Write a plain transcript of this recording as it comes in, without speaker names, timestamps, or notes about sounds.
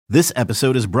This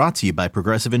episode is brought to you by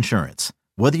Progressive Insurance.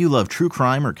 Whether you love true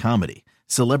crime or comedy,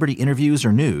 celebrity interviews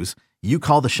or news, you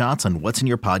call the shots on what's in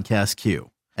your podcast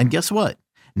queue. And guess what?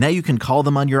 Now you can call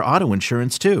them on your auto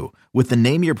insurance too with the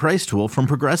Name Your Price tool from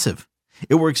Progressive.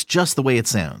 It works just the way it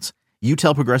sounds. You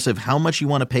tell Progressive how much you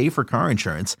want to pay for car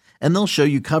insurance, and they'll show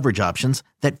you coverage options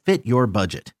that fit your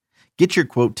budget. Get your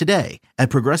quote today at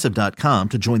Progressive.com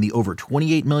to join the over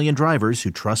 28 million drivers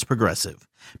who trust Progressive.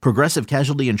 Progressive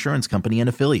Casualty Insurance Company and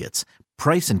Affiliates.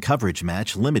 Price and coverage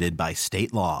match limited by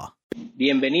state law.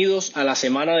 Bienvenidos a la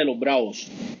Semana de los Bravos,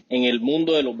 en el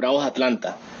mundo de los Bravos de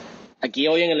Atlanta. Aquí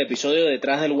hoy en el episodio de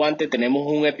Detrás del Guante tenemos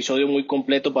un episodio muy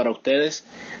completo para ustedes,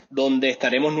 donde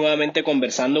estaremos nuevamente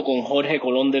conversando con Jorge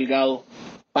Colón Delgado,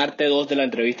 parte 2 de la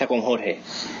entrevista con Jorge.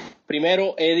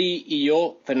 Primero, Eddie y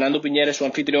yo, Fernando Piñeres, su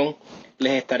anfitrión,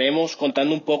 les estaremos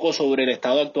contando un poco sobre el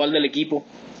estado actual del equipo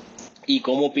y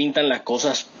cómo pintan las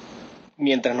cosas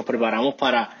mientras nos preparamos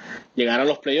para llegar a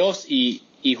los playoffs y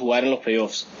jugar en los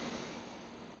playoffs.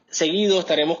 Seguido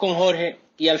estaremos con Jorge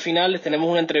y al final les tenemos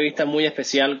una entrevista muy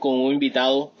especial con un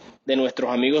invitado de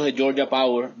nuestros amigos de Georgia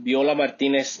Power. Viola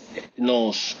Martínez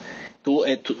nos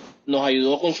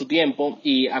ayudó con su tiempo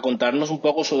y a contarnos un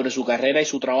poco sobre su carrera y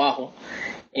su trabajo,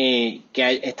 que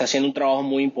está haciendo un trabajo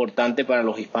muy importante para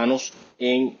los hispanos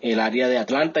en el área de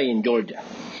Atlanta y en Georgia.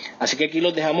 Así que aquí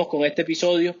los dejamos con este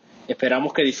episodio.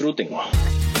 Esperamos que disfruten.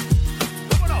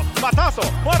 Batazo,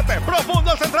 fuerte,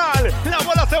 profundo central. La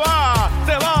bola se va.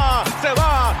 ¡Se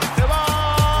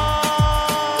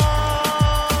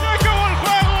acabó el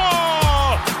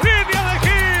juego! ¡Línea de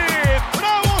hit!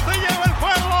 ¡Bravo se lleva el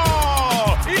juego!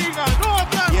 ¡Y ganó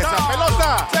Atlanta! Y esa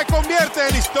pelota se convierte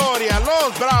en historia.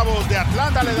 Los Bravos de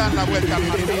Atlanta le dan la vuelta al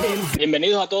partido.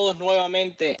 Bienvenidos a todos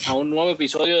nuevamente a un nuevo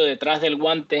episodio de Detrás del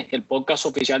Guante, el podcast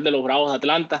oficial de los Bravos de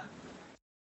Atlanta.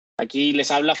 Aquí les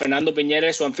habla Fernando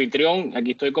Piñeres, su anfitrión.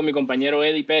 Aquí estoy con mi compañero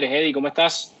Eddie Pérez. Eddie, ¿cómo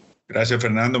estás? Gracias,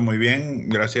 Fernando. Muy bien.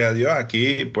 Gracias a Dios.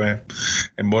 Aquí, pues,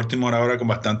 en Baltimore ahora con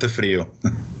bastante frío.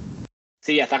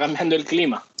 Sí, ya está cambiando el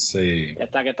clima. Sí.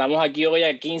 Hasta que estamos aquí hoy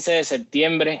el 15 de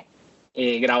septiembre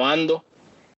grabando.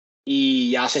 Y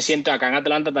ya se siente, acá en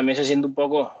Atlanta también se siente un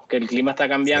poco que el clima está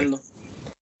cambiando.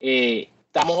 Sí.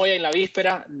 Estamos hoy en la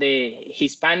víspera de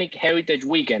Hispanic Heritage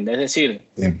Weekend, es decir,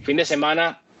 fin de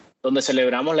semana donde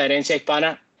celebramos la herencia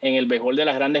hispana en el béisbol de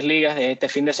las Grandes Ligas, es este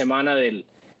fin de semana del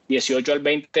 18 al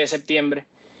 20 de septiembre.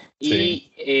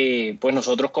 Sí. Y pues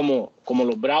nosotros como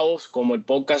los Bravos, como el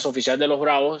podcast oficial de los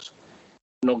Bravos,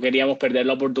 no queríamos perder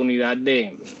la oportunidad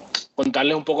de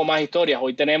contarles un poco más historias.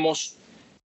 Hoy tenemos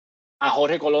a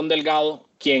Jorge Colón Delgado,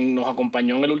 quien nos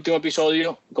acompañó en el último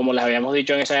episodio. Como les habíamos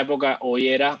dicho en esa época, hoy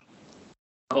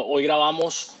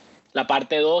grabamos la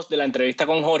parte 2 de la entrevista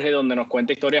con Jorge, donde nos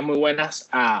cuenta historias muy buenas.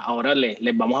 Ahora les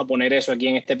vamos a poner eso aquí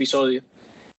en este episodio.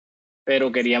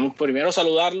 Pero queríamos primero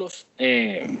saludarlos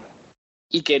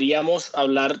y queríamos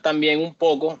hablar también un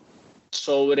poco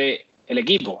sobre el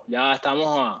equipo. Ya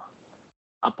estamos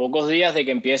a pocos días de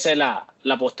que empiece la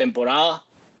postemporada.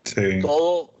 Sí.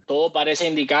 Todo parece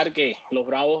indicar que los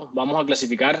Bravos vamos a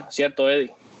clasificar, ¿cierto,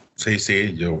 Eddie?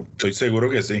 Sí, yo estoy seguro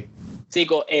que sí. Sí,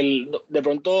 de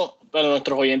pronto, para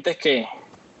nuestros oyentes que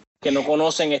no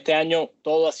conocen, este año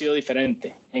todo ha sido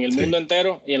diferente. En el mundo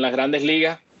entero y en las Grandes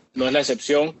Ligas no es la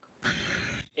excepción.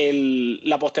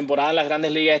 La postemporada en las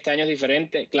Grandes Ligas este año es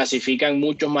diferente. Clasifican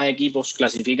muchos más equipos.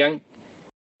 Clasifican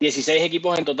 16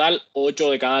 equipos en total,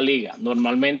 8 de cada liga.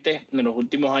 Normalmente, en los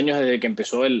últimos años, desde que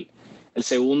empezó el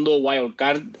segundo Wild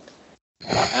Card,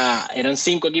 eran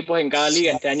 5 equipos en cada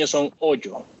liga. Este año son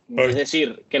 8. Es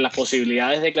decir, que las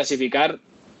posibilidades de clasificar,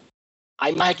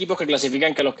 hay más equipos que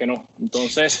clasifican que los que no.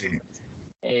 Entonces,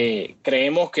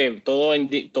 creemos que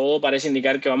todo parece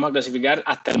indicar que vamos a clasificar.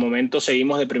 Hasta el momento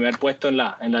seguimos de primer puesto en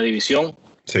la división.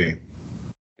 Sí.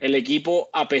 El equipo,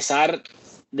 a pesar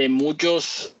de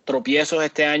muchos tropiezos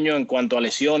este año en cuanto a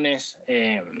lesiones,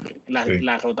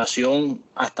 la rotación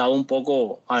ha estado un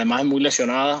poco, además muy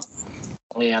lesionada,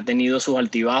 ha tenido sus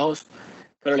altibajos.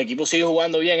 Pero el equipo sigue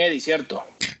jugando bien, Eddie, ¿cierto?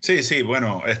 Sí,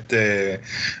 bueno,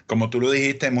 como tú lo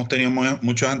dijiste, hemos tenido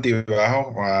muchos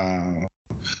altibajos,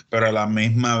 pero a la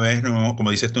misma vez,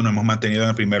 como dices tú, nos hemos mantenido en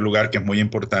el primer lugar, que es muy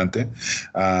importante.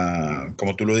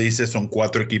 Como tú lo dices, son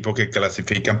 4 equipos que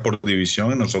clasifican por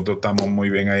división y nosotros estamos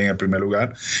muy bien ahí en el primer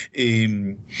lugar.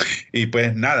 Y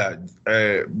pues nada,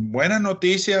 buenas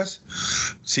noticias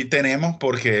sí tenemos,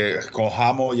 porque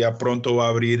Cojamo ya pronto va a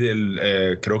abrir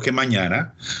creo que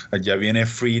mañana. Ya viene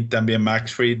Fried también,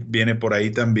 Max Fried viene por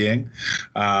ahí también.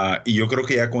 Y yo creo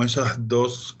que ya con esas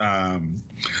dos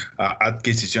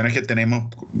adquisiciones que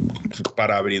tenemos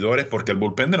para abridores, porque el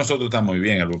bullpen de nosotros está muy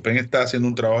bien, el bullpen está haciendo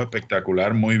un trabajo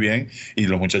espectacular, muy bien, y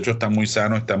los muchachos están muy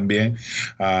sanos, están bien.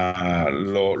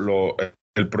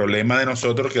 El problema de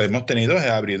nosotros que hemos tenido es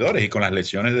abridores, y con las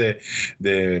lesiones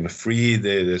de Free,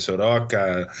 de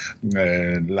Soroka,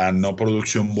 la no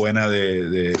producción buena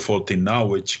de Fulton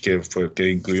Norwich, que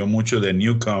incluyó mucho de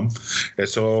Newcomb,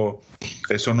 eso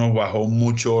nos bajó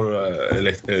mucho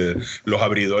los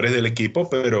abridores del equipo,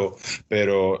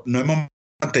 pero no hemos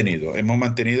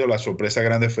mantenido la sorpresa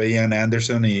grande fue Ian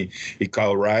Anderson y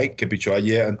Kyle Wright, que pichó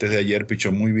antes de ayer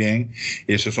pichó muy bien,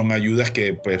 y eso son ayudas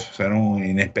que pues fueron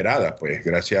inesperadas, pues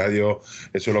gracias a Dios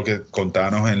eso es lo que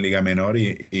contábamos en Liga Menor,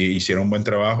 y hicieron un buen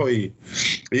trabajo, y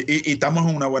estamos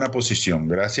en una buena posición,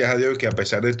 gracias a Dios, que a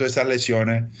pesar de todas esas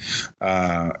lesiones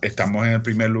estamos en el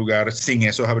primer lugar sin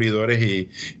esos abridores, y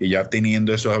ya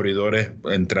teniendo esos abridores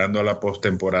entrando a la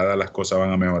postemporada las cosas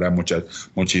van a mejorar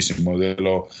muchísimo. De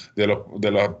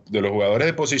los jugadores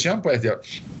de posición, pues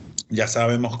ya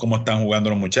sabemos cómo están jugando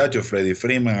los muchachos: Freddie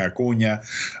Freeman, Acuña,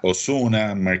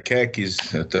 Ozuna, Markakis,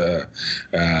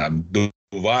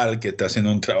 Duval, que está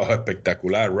haciendo un trabajo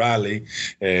espectacular, Raleigh,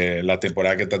 la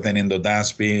temporada que está teniendo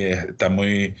Dansby está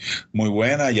muy, muy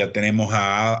buena. Ya tenemos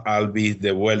a Alvis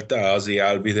de vuelta, a Ozzy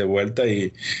Alvis de vuelta,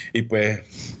 y pues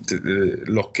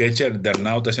los catchers,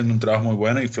 D'Arnaud está haciendo un trabajo muy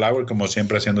bueno, y Flower, como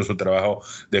siempre, haciendo su trabajo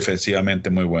defensivamente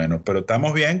muy bueno. Pero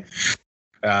estamos bien.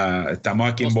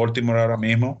 Estamos aquí en Baltimore ahora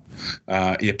mismo,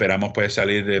 y esperamos pues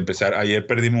empezar. Ayer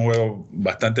perdimos un juego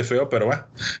bastante feo, pero bueno,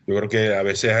 yo creo que a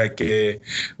veces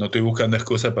no estoy buscando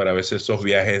excusas, para a veces esos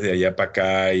viajes de allá para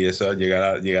acá y esas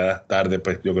llegadas tarde,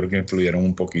 pues yo creo que influyeron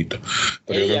un poquito.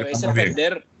 Pero yo creo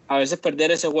que a veces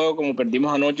perder ese juego como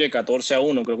perdimos anoche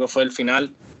 14-1, creo que fue el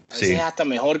final. A veces es hasta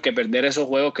mejor que perder esos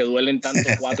juegos que duelen tanto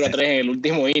 4-3 en el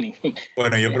último inning.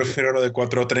 Bueno, yo prefiero lo de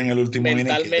 4-3 en el último inning.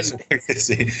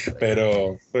 Sí,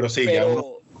 pero sí, ya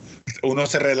uno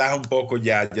se relaja un poco,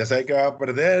 ya sabe que va a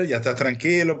perder, ya está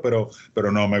tranquilo, pero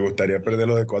no, me gustaría perder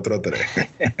lo de 4-3.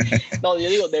 No, yo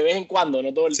digo de vez en cuando,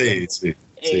 no todo el tiempo.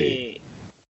 Sí.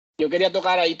 Yo quería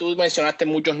tocar ahí, tú mencionaste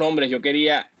muchos nombres, yo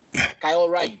quería Kyle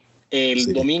Wright.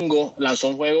 El domingo lanzó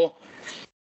un juego,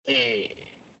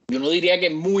 yo no diría que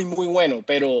muy, muy bueno,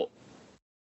 pero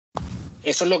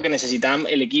eso es lo que necesitaba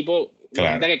el equipo.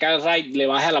 Claro. Que Kyle Wright le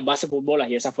baje a las bases por bolas,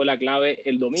 y esa fue la clave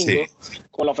el domingo.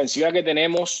 Con la ofensiva que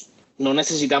tenemos, no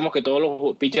necesitamos que todos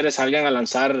los pitchers salgan a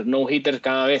lanzar no-hitters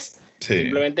cada vez.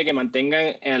 Simplemente que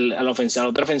mantengan a la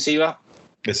otra ofensiva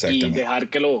y dejar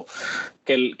que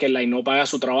el line-up haga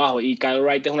su trabajo. Y Kyle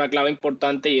Wright es una clave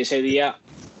importante, y ese día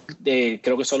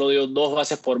creo que solo dio 2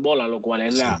 bases por bola, lo cual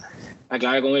es la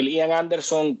clave con él. Ian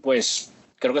Anderson, pues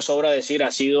creo que sobra decir,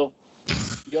 ha sido,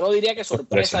 yo no diría que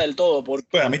sorpresa del todo, porque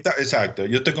pues a mí exacto,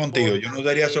 yo estoy contigo, yo no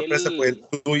daría sorpresa, pues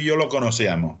tú y yo lo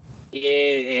conocíamos.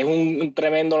 Es un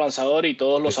tremendo lanzador y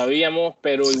todos lo sabíamos,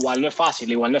 pero igual no es fácil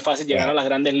llegar a las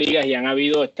grandes ligas, y han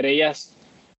habido estrellas,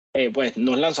 pues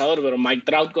no es lanzador, pero Mike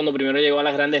Trout cuando primero llegó a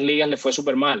las grandes ligas le fue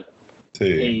súper mal,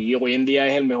 y hoy en día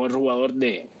es el mejor jugador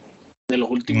de los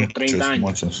últimos 30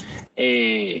 años.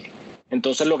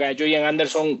 Entonces lo que ha hecho Ian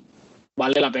Anderson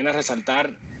vale la pena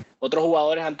resaltar. Otros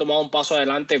jugadores han tomado un paso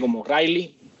adelante, como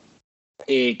Riley,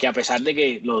 que a pesar de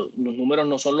que los números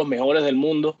no son los mejores del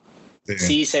mundo,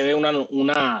 sí se ve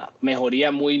una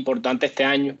mejoría muy importante este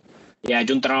año, y ha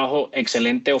hecho un trabajo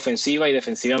excelente ofensiva y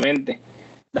defensivamente.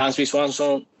 Dansby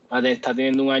Swanson está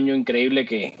teniendo un año increíble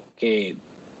que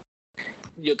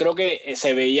yo creo que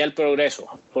se veía el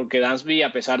progreso, porque Dansby,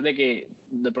 a pesar de que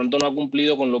de pronto no ha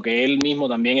cumplido con lo que él mismo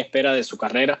también espera de su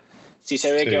carrera, sí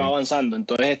se ve que va avanzando.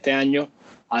 Entonces este año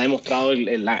ha demostrado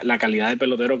la calidad de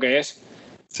pelotero que es.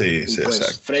 Pues,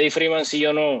 exacto. Freddie Freeman, sí,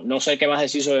 yo no sé qué más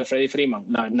decir sobre Freddie Freeman,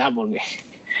 la verdad, porque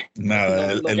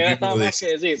nada, no queda nada más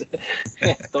que decir.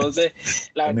 Entonces,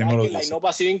 la verdad es que el line-up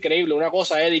ha sido increíble. Una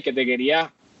cosa, Eddie, que te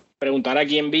quería preguntar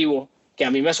aquí en vivo, que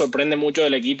a mí me sorprende mucho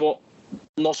del equipo,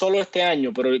 no solo este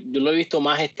año, pero yo lo he visto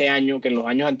más este año que en los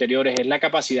años anteriores, es la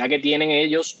capacidad que tienen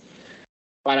ellos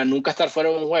para nunca estar fuera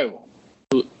de un juego.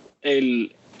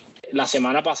 La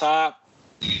semana pasada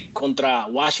contra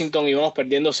Washington íbamos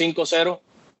perdiendo 5-0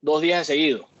 2 días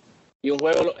seguidos, y un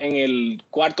juego en el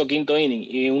cuarto, quinto inning,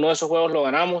 y uno de esos juegos lo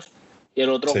ganamos, y el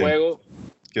otro juego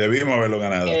que debimos haberlo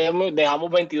ganado,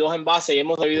 dejamos 22 en base y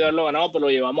hemos debido haberlo ganado, pero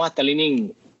lo llevamos hasta el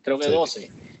inning, creo que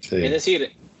 12. Es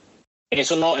decir,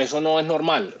 eso no es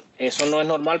normal. Eso no es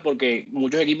normal, porque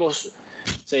muchos equipos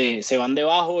se van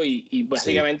debajo y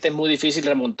básicamente es muy difícil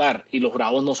remontar, y los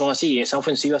Bravos no son así. Esa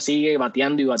ofensiva sigue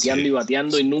bateando y bateando y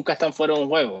bateando, y nunca están fuera de un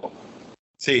juego.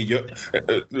 Sí,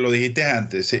 lo dijiste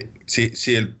antes.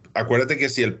 Acuérdate que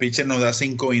si el pitcher nos da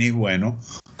 5 innings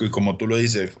buenos, como tú lo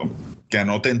dices, que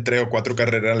anoten 3 o 4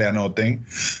 carreras, le anoten,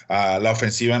 la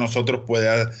ofensiva de nosotros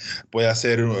puede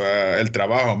hacer el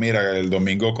trabajo. Mira, el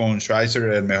domingo con Schweitzer,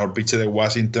 el mejor pitcher de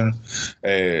Washington,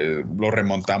 lo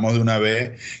remontamos de una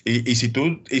vez. Y si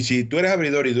tú eres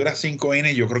abridor y duras 5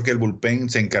 innings, yo creo que el bullpen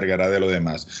se encargará de lo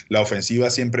demás. La ofensiva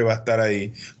siempre va a estar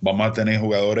ahí. Vamos a tener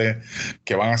jugadores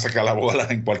que van a sacar la bola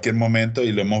en cualquier momento,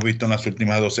 y lo hemos visto en las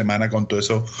últimas 2 semanas con todo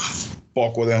eso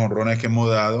poco de jonrones que hemos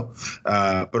dado,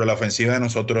 pero la ofensiva de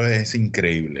nosotros es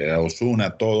increíble.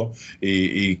 Ozuna, todo,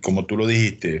 y como tú lo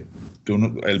dijiste,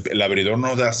 el abridor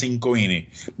nos da 5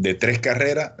 innings de 3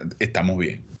 carreras, estamos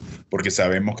bien, porque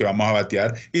sabemos que vamos a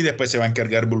batear, y después se va a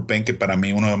encargar el bullpen, que para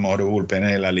mí uno de los mejores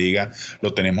bullpenes de la liga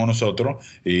lo tenemos nosotros,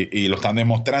 y lo están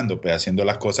demostrando, pues, haciendo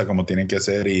las cosas como tienen que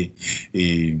hacer, y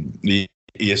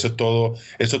eso es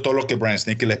todo lo que Brian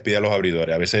Snitker les pide a los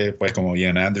abridores. A veces, pues, como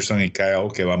Ian Anderson y Kyle,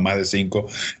 que van más de 5,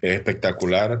 es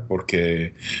espectacular,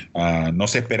 porque no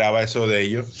se esperaba eso de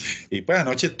ellos. Y pues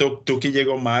anoche Tuki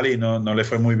llegó mal y no le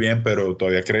fue muy bien, pero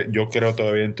yo creo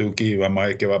todavía en Tuki. Vamos a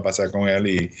ver qué va a pasar con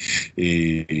él,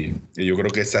 y yo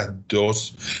creo que esas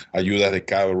 2 ayudas de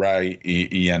Kyle Wright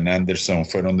y Ian Anderson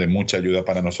fueron de mucha ayuda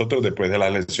para nosotros después de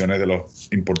las lesiones de los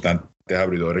importantes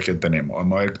abridores que tenemos.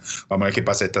 Vamos a ver qué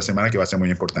pasa esta semana, que va a ser muy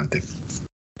importante.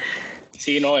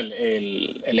 Sí, no,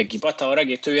 el equipo hasta ahora,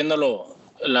 aquí estoy viendo los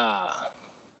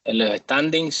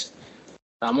standings.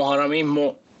 Estamos ahora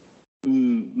mismo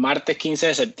martes 15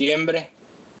 de septiembre,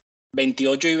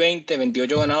 28-20,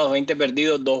 28 ganados, 20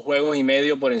 perdidos, 2 juegos y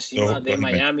medio por encima de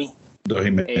Miami. 2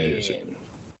 y medio, sí.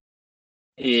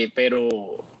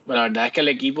 Pero la verdad es que el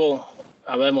equipo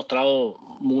ha demostrado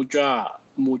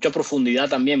mucha profundidad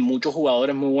también, muchos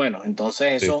jugadores muy buenos.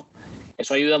 Entonces eso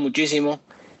ayuda muchísimo.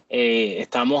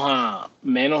 Estamos a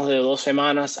menos de 2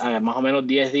 semanas, a más o menos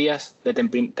 10 días de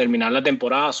terminar la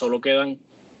temporada. Solo quedan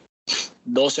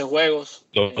 12 juegos.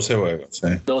 12 juegos, sí.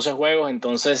 12 juegos.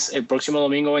 Entonces el próximo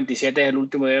domingo 27 es el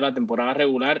último día de la temporada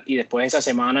regular, y después de esa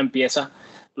semana empieza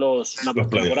la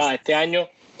postemporada. Este año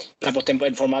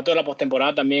el formato de la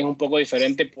postemporada también es un poco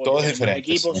diferente por todos los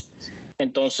equipos. Sí.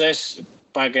 Entonces,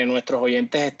 para que nuestros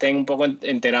oyentes estén un poco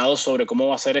enterados sobre cómo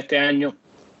va a ser este año,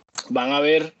 van a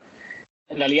ver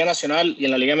en la Liga Nacional y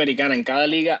en la Liga Americana, en cada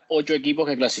liga, 8 equipos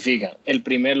que clasifican.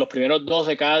 Los primeros 2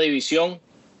 de cada división,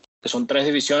 que son 3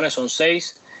 divisiones, son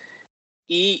 6,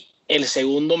 y el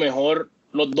segundo mejor,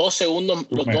 los 2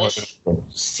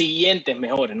 siguientes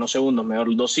mejores, no segundos mejores,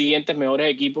 los 2 siguientes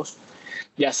mejores equipos,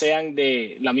 ya sean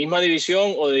de la misma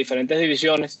división o de diferentes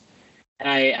divisiones.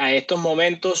 A estos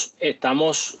momentos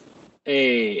estamos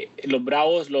los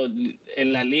Bravos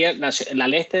en la Liga,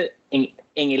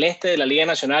 en el este de la Liga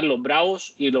Nacional, los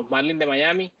Bravos y los Marlins de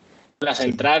Miami, la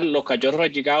Central, los Cachorros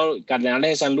de Chicago,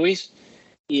 Cardenales de San Luis,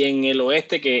 y en el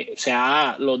oeste, que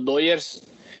los Dodgers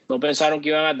no pensaron que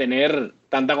iban a tener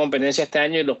tanta competencia este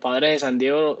año, y los Padres de San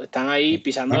Diego están ahí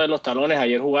pisando de los talones.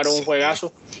 Ayer jugaron un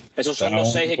juegazo. Esos son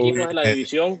los 6 equipos de la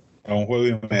división. A un juego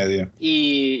y medio.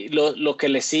 Y los que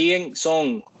le siguen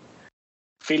son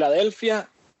Filadelfia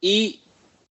y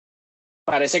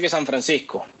parece que San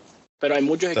Francisco. Pero hay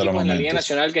muchos equipos en la Liga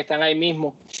Nacional que están ahí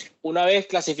mismo. Una vez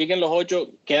clasifiquen los 8,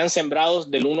 quedan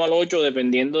sembrados del 1 al 8,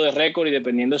 dependiendo de récord y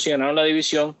dependiendo si ganaron la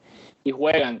división, y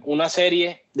juegan una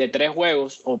serie de 3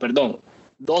 juegos,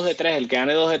 2 de 3, el que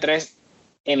gane 2 de 3,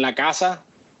 en la casa,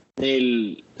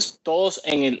 todos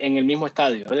en el mismo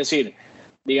estadio. Es decir,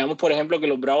 digamos, por ejemplo, que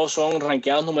los Bravos son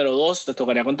rankeados número 2, les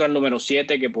tocaría contra el número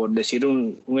 7, que por decir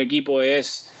un equipo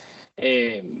es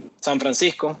San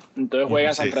Francisco. Entonces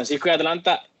juegan San Francisco y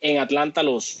Atlanta. En Atlanta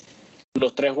los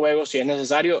 3 juegos, si es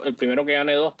necesario. El primero que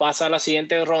gane 2 pasa a la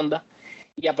siguiente ronda,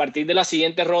 y a partir de la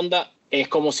siguiente ronda es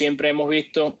como siempre hemos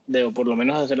visto, por lo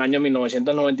menos desde el año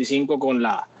 1995, con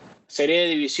la serie de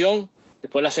división,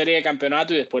 después la serie de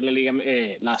campeonato y después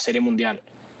la serie mundial.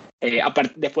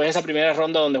 Después de esa primera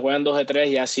ronda donde juegan 2 de 3,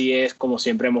 ya así es como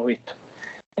siempre hemos visto.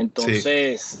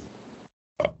 Entonces... Sí.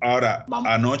 Ahora,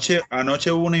 anoche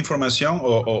hubo una información,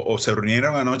 o se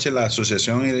reunieron anoche la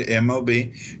asociación y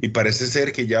MLB, y parece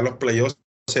ser que ya los playoffs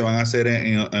se van a hacer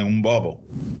en un bubble.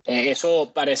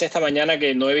 Eso parece esta mañana,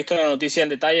 que no he visto la noticia en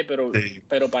detalle,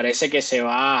 pero parece que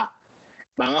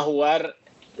van a jugar,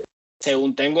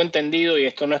 según tengo entendido, y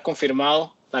esto no es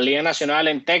confirmado, la Liga Nacional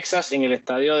en Texas, en el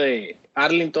estadio de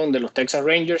Arlington de los Texas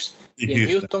Rangers, y en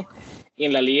Houston, y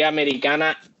en la Liga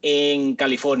Americana en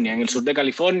California, en el sur de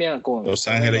California, con Los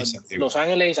Ángeles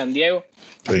y San Diego.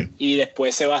 Sí. Y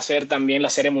después se va a hacer también la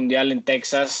Serie Mundial en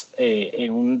Texas,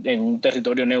 en un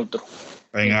territorio neutro.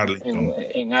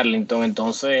 en Arlington.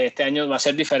 Entonces este año va a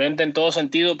ser diferente en todo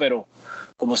sentido, pero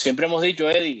como siempre hemos dicho,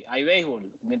 Eddie, hay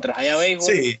béisbol. Mientras haya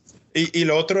béisbol. Sí. Y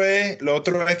lo otro es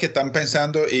que están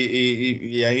pensando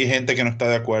y hay gente que no está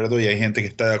de acuerdo y hay gente que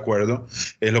está de acuerdo.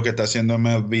 Es lo que está haciendo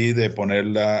MLB de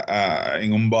ponerla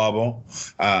en un bubble,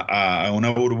 a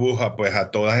una burbuja, pues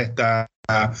a todas estas,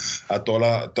 a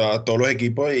todos los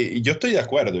equipos. Y yo estoy de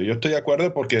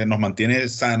acuerdo porque nos mantiene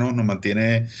sanos, nos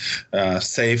mantiene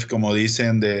safe, como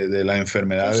dicen, de la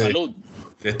enfermedad. Con salud.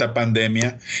 De esta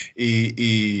pandemia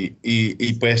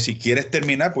y pues si quieres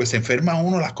terminar, pues se enferma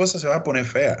uno, las cosas se van a poner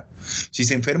feas. Si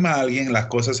se enferma alguien, las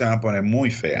cosas se van a poner muy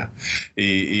feas.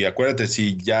 Y acuérdate,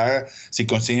 si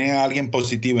consiguen a alguien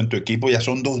positivo en tu equipo, ya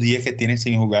son 2 días que tienen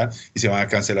sin jugar y se van a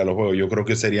cancelar los juegos. Yo creo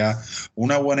que sería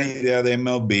una buena idea de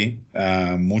MLB.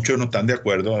 Muchos no están de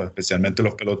acuerdo, especialmente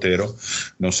los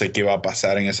peloteros. No sé qué va a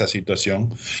pasar en esa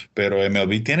situación, pero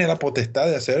MLB tiene la potestad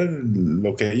de hacer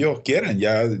lo que ellos quieran.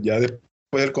 Ya después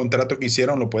del contrato que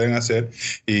hicieron lo pueden hacer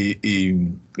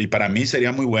y para mí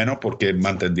sería muy bueno porque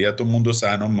mantendría a todo el mundo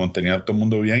sano, mantendría a todo el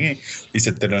mundo bien y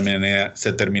se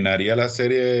terminaría la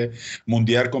serie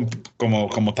mundial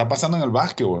como está pasando en el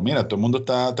básquetbol. Mira, todo el mundo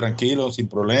está tranquilo, sin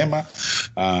problemas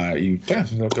y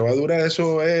pues, lo que va a durar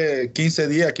eso es 15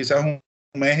 días, quizás un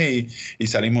mes y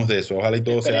salimos de eso. Ojalá y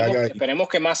todo se haga. Esperemos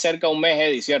que más cerca de un mes,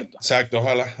 Eddie, ¿cierto? Exacto,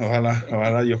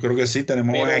 ojalá. Yo creo que sí,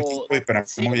 tenemos buen equipo y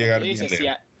esperamos llegar bien lejos.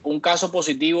 Un caso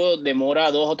positivo demora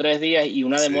 2 o 3 días y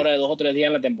una demora de 2 o 3 días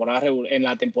en la temporada regular.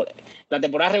 La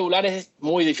temporada regular es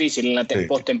muy difícil, en la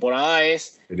postemporada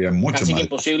es casi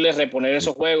imposible reponer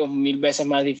esos juegos, 1000 veces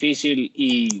más difícil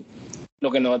y lo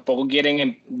que poco quieren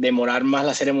es demorar más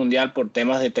la Serie Mundial por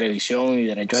temas de televisión y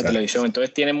derechos de televisión.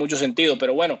 Entonces tiene mucho sentido,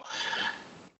 pero bueno,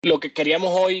 lo que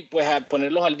queríamos hoy, pues a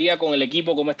ponerlos al día con el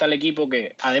equipo, cómo está el equipo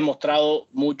que ha demostrado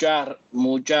mucha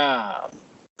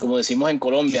como decimos en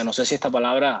Colombia, no sé si esta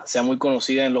palabra sea muy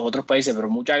conocida en los otros países, pero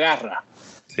mucha garra.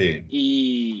 Sí.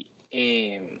 Y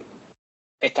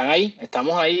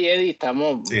estamos ahí, Eddie,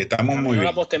 estamos muy bien.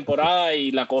 La postemporada y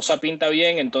la cosa pinta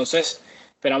bien, entonces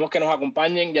esperamos que nos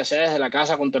acompañen, ya sea desde la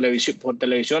casa por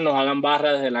televisión, nos hagan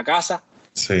barra desde la casa.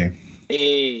 Sí.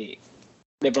 De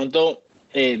pronto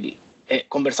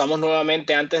conversamos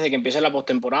nuevamente antes de que empiece la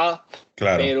postemporada.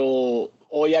 Claro. Pero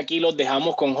hoy aquí los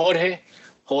dejamos con Jorge.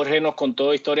 Jorge nos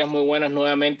contó historias muy buenas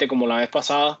nuevamente como la vez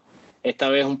pasada. Esta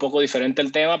vez un poco diferente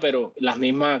el tema, pero la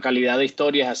misma calidad de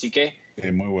historias, así que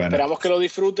muy bueno. Esperamos que lo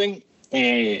disfruten,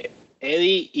 Eddie,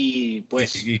 y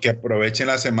pues... Y que aprovechen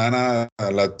la semana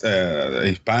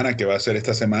hispana que va a ser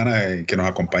esta semana y que nos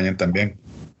acompañen también.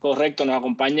 Correcto, nos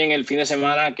acompañen el fin de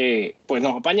semana, pues nos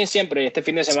acompañen siempre, este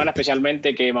fin de semana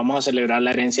especialmente, que vamos a celebrar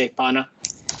la herencia hispana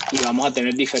y vamos a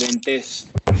tener diferentes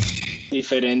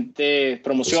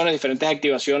promociones, diferentes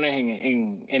activaciones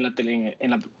en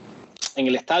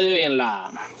el estadio y en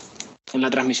la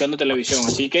transmisión de televisión.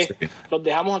 Así que los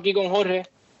dejamos aquí con Jorge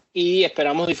y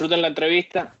esperamos disfruten la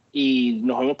entrevista y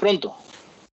nos vemos pronto.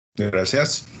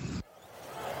 Gracias.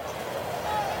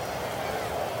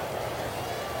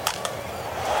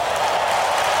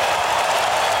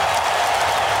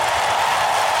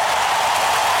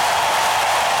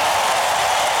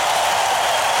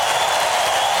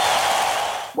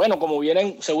 Bueno, como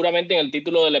vieron seguramente en el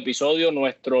título del episodio,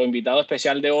 nuestro invitado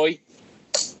especial de hoy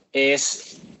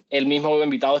es el mismo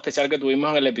invitado especial que tuvimos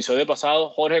en el episodio pasado,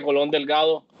 Jorge Colón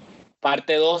Delgado,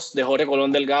 parte 2 de Jorge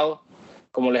Colón Delgado.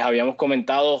 Como les habíamos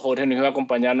comentado, Jorge nos iba a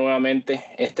acompañar nuevamente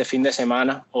esta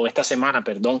semana,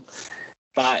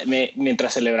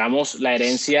 mientras celebramos la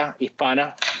herencia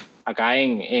hispana acá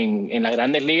en las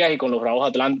Grandes Ligas y con los Bravos de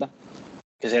Atlanta,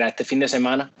 que será este fin de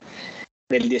semana,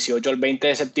 del 18 al 20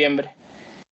 de septiembre.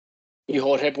 Y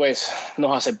Jorge pues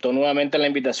nos aceptó nuevamente la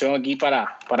invitación aquí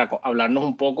para hablarnos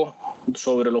un poco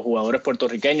sobre los jugadores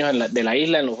puertorriqueños de la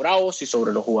isla en los Bravos y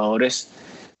sobre los jugadores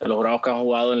de los Bravos que han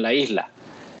jugado en la isla.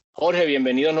 Jorge,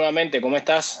 bienvenido nuevamente, ¿cómo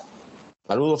estás?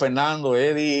 Saludos, Fernando,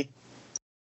 Eddie.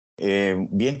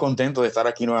 Bien contento de estar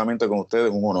aquí nuevamente con ustedes,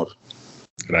 un honor.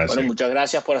 Gracias. Bueno, muchas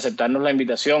gracias por aceptarnos la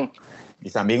invitación. Y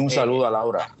también un saludo a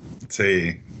Laura.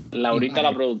 Sí. Laurita,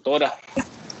 la productora.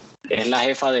 Es la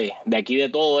jefa de aquí de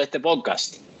todo este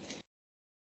podcast.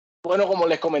 Bueno, como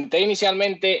les comenté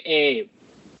inicialmente,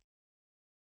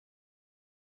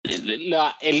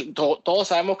 todos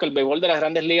sabemos que el béisbol de las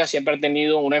Grandes Ligas siempre ha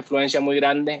tenido una influencia muy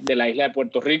grande de la isla de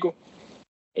Puerto Rico,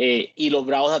 y los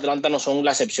Bravos de Atlanta no son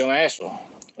la excepción a eso.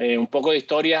 Un poco de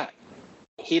historia.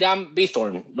 Hiram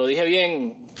Bithorn, lo dije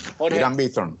bien, Jorge.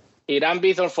 Hiram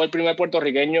Bithorn fue el primer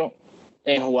puertorriqueño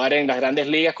en jugar en las Grandes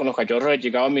Ligas con los Cachorros de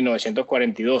Chicago en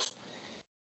 1942.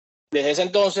 Desde ese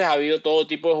entonces ha habido todo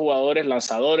tipo de jugadores,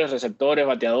 lanzadores, receptores,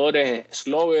 bateadores,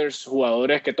 slowers,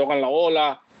 jugadores que tocan la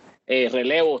bola,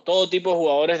 relevos, todo tipo de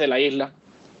jugadores de la isla.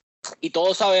 Y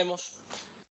todos sabemos,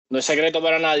 no es secreto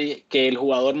para nadie, que el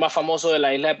jugador más famoso de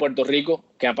la isla de Puerto Rico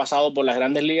que ha pasado por las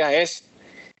grandes ligas es,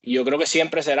 y yo creo que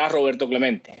siempre será, Roberto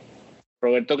Clemente.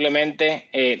 Roberto Clemente,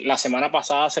 la semana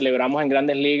pasada celebramos en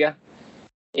Grandes Ligas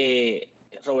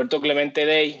Roberto Clemente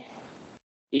Day,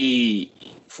 y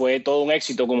fue todo un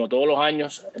éxito, como todos los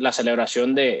años, la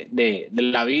celebración de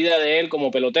la vida de él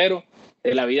como pelotero,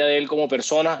 de la vida de él como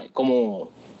persona,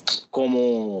 como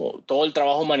todo el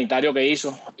trabajo humanitario que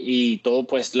hizo, y todo,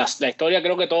 pues la historia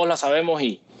creo que todos la sabemos,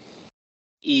 y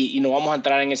no vamos a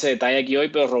entrar en ese detalle aquí hoy,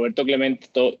 pero Roberto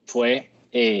Clemente fue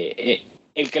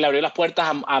el que le abrió las puertas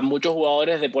a muchos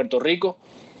jugadores de Puerto Rico,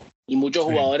 y muchos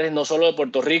jugadores no solo de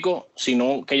Puerto Rico,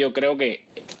 sino que yo creo que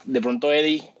de pronto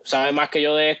Eddie sabe más que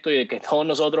yo de esto y de que todos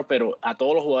nosotros, pero a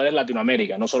todos los jugadores de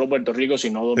Latinoamérica, no solo Puerto Rico,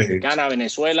 sino Dominicana,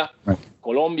 Venezuela,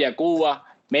 Colombia, Cuba,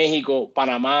 México,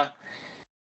 Panamá.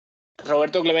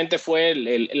 Roberto Clemente fue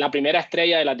la primera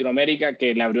estrella de Latinoamérica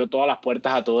que le abrió todas las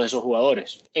puertas a todos esos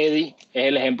jugadores. Eddie es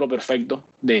el ejemplo perfecto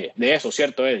de eso,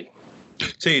 ¿cierto, Eddie?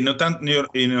 Sí, no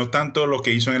tanto lo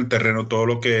que hizo en el terreno, todo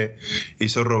lo que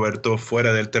hizo Roberto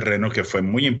fuera del terreno, que fue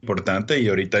muy importante, y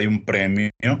ahorita hay un premio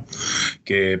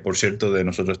que, por cierto, de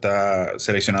nosotros está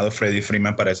seleccionado Freddie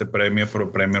Freeman para ese premio, por el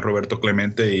premio Roberto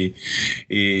Clemente,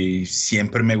 y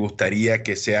siempre me gustaría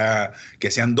que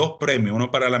sean dos premios,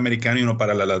 uno para el americano y uno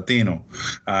para el latino,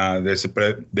 de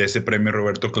ese premio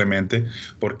Roberto Clemente,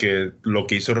 porque lo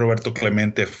que hizo Roberto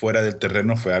Clemente fuera del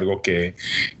terreno fue algo que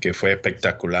fue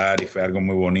espectacular y fue algo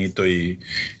muy bonito, y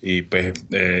pues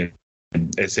ese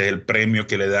es el premio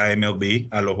que le da MLB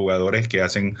a los jugadores que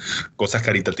hacen cosas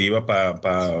caritativas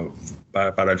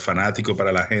para el fanático,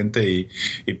 para la gente,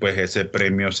 y pues ese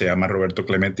premio se llama Roberto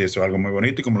Clemente, y eso es algo muy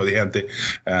bonito. Y como lo dije antes,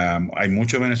 hay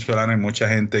muchos venezolanos, hay mucha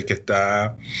gente que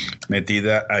está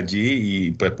metida allí,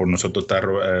 y pues por nosotros está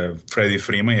Freddie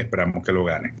Freeman, y esperamos que lo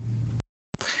gane.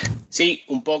 Sí,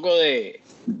 un poco de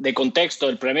contexto.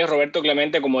 El premio Roberto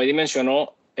Clemente, como Eddie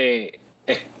mencionó,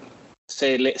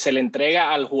 se le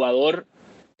entrega al jugador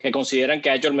que consideran que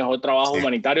ha hecho el mejor trabajo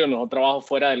humanitario, el mejor trabajo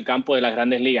fuera del campo de las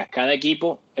grandes ligas. Cada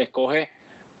equipo escoge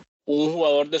un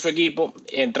jugador de su equipo,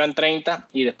 entran 30,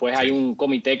 y después hay un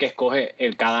comité que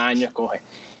cada año escoge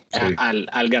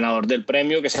al ganador del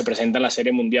premio, que se presenta en la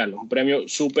Serie Mundial. Un premio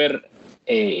súper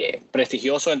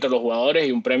prestigioso entre los jugadores,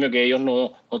 y un premio que ellos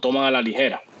no toman a la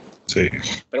ligera. Sí.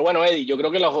 Pero bueno, Eddie, yo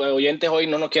creo que los oyentes hoy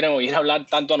no nos quieren oír hablar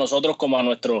tanto a nosotros como a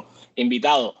nuestro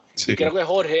invitado. Sí. Y creo que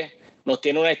Jorge nos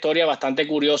tiene una historia bastante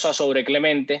curiosa sobre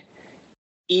Clemente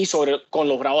y con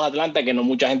los Bravos de Atlanta, que no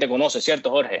mucha gente conoce,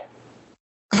 ¿cierto, Jorge?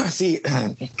 Sí,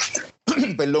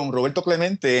 perdón, Roberto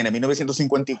Clemente en el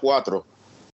 1954,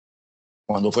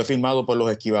 cuando fue firmado por los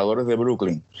Esquivadores de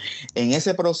Brooklyn, en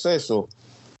ese proceso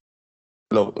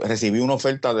recibió una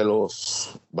oferta de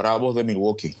los Bravos de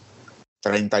Milwaukee,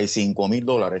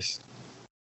 $35,000,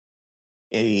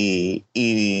 y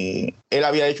él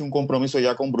había hecho un compromiso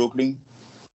ya con Brooklyn,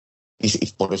 y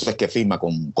por eso es que firma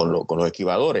con los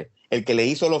Esquivadores. El que le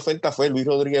hizo la oferta fue Luis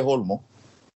Rodríguez Olmo,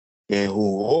 que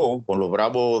jugó con los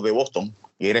Bravos de Boston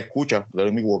y era escucha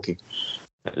de Milwaukee.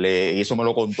 Y eso me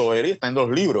lo contó él, está en los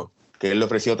libros, que él le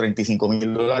ofreció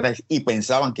 $35,000 y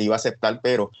pensaban que iba a aceptar,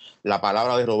 pero la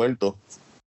palabra de Roberto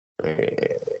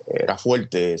era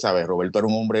fuerte, ¿sabes? Roberto era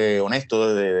un hombre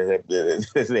honesto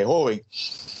desde joven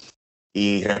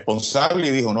y responsable,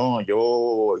 y dijo, no,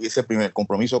 yo hice el primer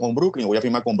compromiso con Brooklyn, voy a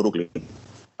firmar con Brooklyn.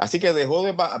 Así que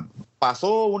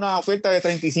pasó una oferta de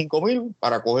 $35,000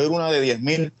 para coger una de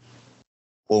 $10,000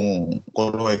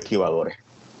 con los Esquivadores.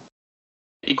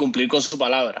 Y cumplir con su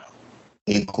palabra.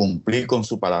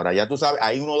 Ya tú sabes,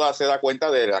 ahí uno se da cuenta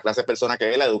de la clase de persona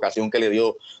que es, la educación que le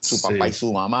dio su papá y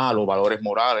su mamá, los valores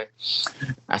morales.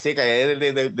 Así que él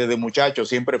desde muchacho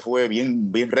siempre fue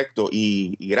bien recto,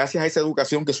 y gracias a esa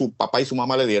educación que su papá y su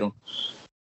mamá le dieron,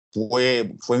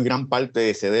 fue en gran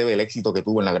parte se debe el éxito que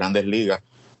tuvo en las grandes ligas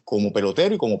como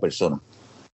pelotero y como persona.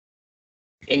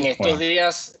 En estos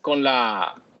días, con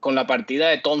la partida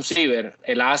de Tom Seaver,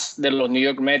 el as de los New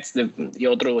York Mets y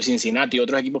otros Cincinnati y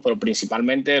otros equipos, pero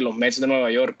principalmente de los Mets de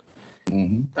Nueva York,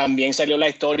 también salió la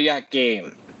historia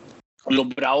que los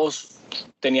Bravos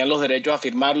tenían los derechos a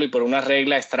firmarlo, y por una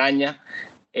regla extraña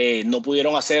no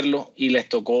pudieron hacerlo, y les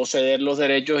tocó ceder los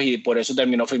derechos, y por eso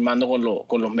terminó firmando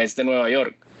con los Mets de Nueva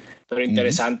York. Pero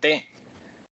interesante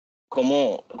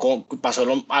cómo pasó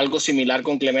algo similar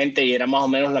con Clemente, y era más o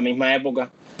menos la misma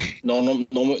época. No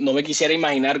me quisiera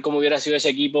imaginar cómo hubiera sido ese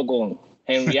equipo con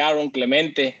Henry Aaron,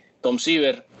 Clemente, Tom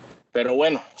Seaver. Pero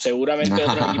bueno, seguramente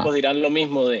otros equipos dirán lo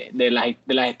mismo de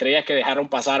las estrellas que dejaron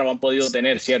pasar o han podido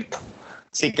tener, ¿cierto?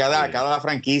 Sí, cada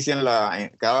franquicia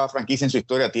en su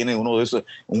historia tiene uno de esos,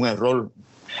 un error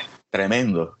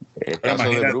tremendo. El caso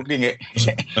de Brooklyn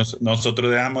nosotros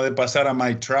dejamos de pasar a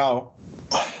Mike Trout.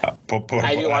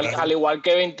 Al igual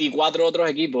que 24 otros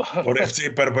equipos. Sí,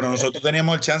 pero nosotros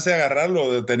teníamos el chance de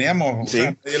agarrarlo. Teníamos, sí.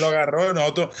 Él lo agarró y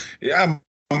nosotros,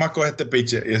 vamos a coger este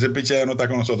pitcher. Y ese pitcher ya no está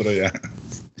con nosotros ya.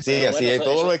 Sí, pero así es.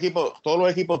 Todos los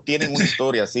equipos tienen una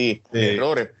historia así,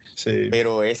 errores. Sí.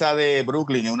 Pero esa de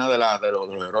Brooklyn es una de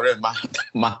los errores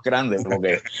más grandes,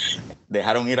 porque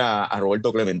dejaron ir a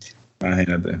Roberto Clemente.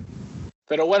 Imagínate.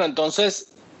 Pero bueno,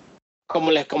 entonces,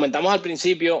 como les comentamos al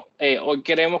principio, hoy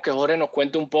queremos que Jorge nos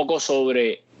cuente un poco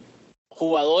sobre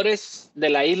jugadores de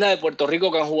la isla de Puerto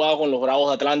Rico que han jugado con los Bravos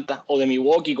de Atlanta, o de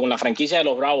Milwaukee con la franquicia de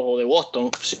los Bravos, o de Boston,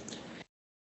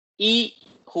 y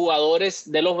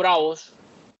jugadores de los Bravos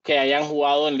que hayan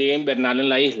jugado en Liga Invernal en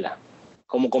la isla,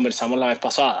 como conversamos la vez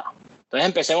pasada. Entonces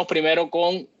empecemos primero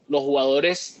con los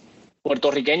jugadores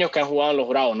puertorriqueños que han jugado en los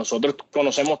Bravos. Nosotros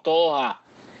conocemos todos a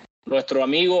nuestro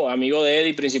amigo de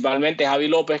Eddie, principalmente Javi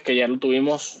López, que ya lo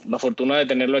tuvimos la fortuna de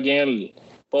tenerlo aquí en el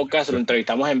podcast, lo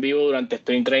entrevistamos en vivo durante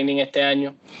Spring Training este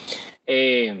año.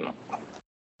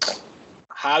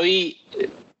 Javi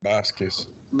Vázquez.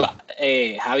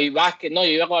 Javi Vázquez, no,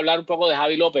 yo iba a hablar un poco de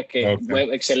Javi López, que fue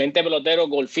excelente pelotero,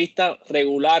 golfista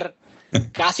regular,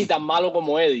 casi tan malo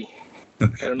como Eddie,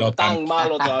 pero no tan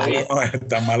malo todavía.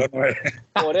 Tan malo no es.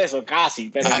 Por eso,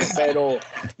 casi,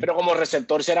 pero como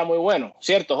receptor será muy bueno,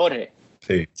 ¿cierto, Jorge?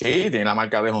 Sí, tiene la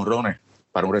marca de jonrones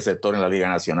para un receptor en la Liga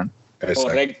Nacional. Exacto.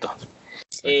 Correcto.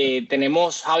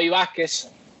 Tenemos Javi Vázquez.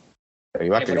 Javi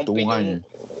Vázquez tuvo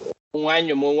un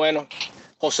año muy bueno.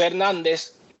 José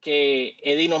Hernández, que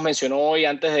Eddie nos mencionó hoy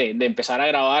antes de empezar a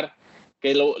grabar,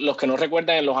 que los que no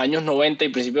recuerdan, en los años 90 y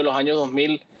principios de los años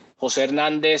 2000, José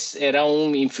Hernández era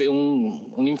un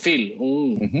infield,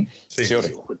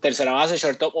 tercera base,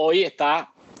 shortstop.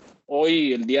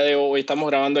 Hoy, el día de hoy, estamos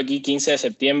grabando aquí 15 de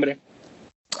septiembre,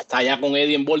 está allá con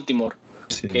Eddie en Baltimore,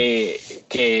 sí.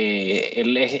 que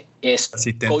él es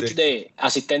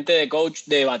asistente de coach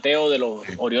de bateo de los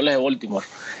Orioles de Baltimore.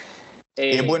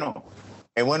 Es bueno,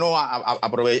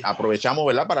 aprovechamos,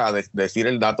 ¿verdad?, para decir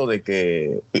el dato de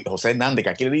que José Hernández, que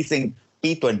aquí le dicen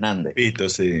Pito Hernández. Pito,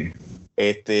 sí.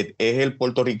 Es el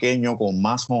puertorriqueño con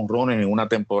más jonrones en una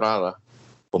temporada,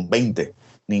 con 20.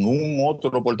 Ningún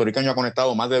otro puertorriqueño ha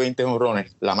conectado más de 20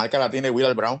 jonrones. La marca la tiene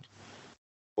Willard Brown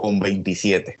con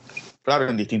 27. Claro,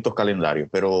 en distintos calendarios,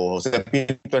 pero José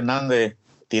Pito Hernández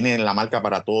tiene la marca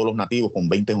para todos los nativos con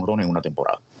 20 jonrones en una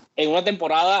temporada. En una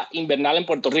temporada invernal en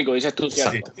Puerto Rico, dices tú,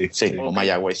 ¿cierto? Sí, con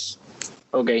Mayagüez.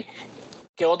 Ok.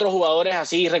 ¿Qué otros jugadores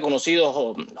así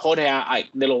reconocidos, Jorge,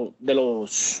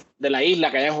 de la isla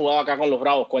que hayan jugado acá con los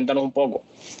Bravos? Cuéntanos un poco.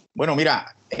 Bueno,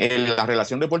 mira, la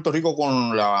relación de Puerto Rico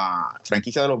con la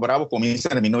franquicia de los Bravos comienza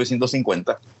en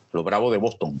 1950, los Bravos de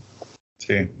Boston.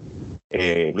 Sí.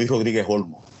 Luis Rodríguez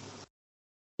Olmo.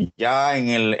 Y ya en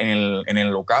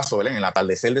el ocaso, ¿verdad?, en el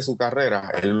atardecer de su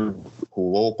carrera, él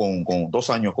jugó con 2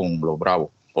 años con los Bravos.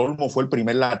 Olmo fue el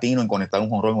primer latino en conectar un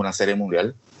jonrón en una serie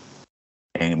mundial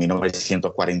en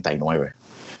 1949.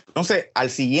 Entonces, al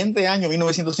siguiente año,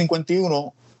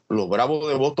 1951, los Bravos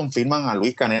de Boston firman a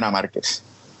Luis Canena Márquez.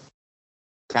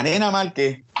 Canena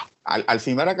Márquez, al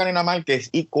firmar a Canena Márquez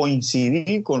y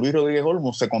coincidir con Luis Rodríguez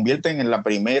Olmo, se convierten en la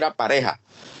primera pareja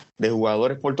de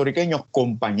jugadores puertorriqueños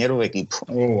compañeros de equipo.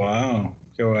 Oh, wow,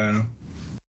 qué bueno.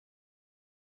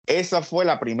 Esa fue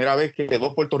la primera vez que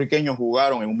 2 puertorriqueños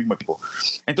jugaron en un mismo equipo.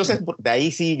 Entonces, de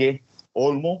ahí sigue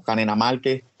Olmo, Canena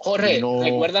Márquez. Jorge,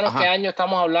 recuérdanos qué año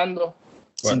estamos hablando.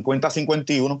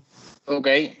 50-51. Ok.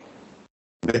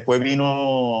 Después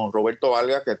vino Roberto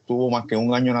Valga, que estuvo más que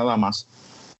un año nada más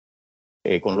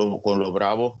con los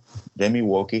Bravos de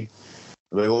Milwaukee.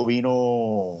 Luego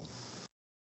vino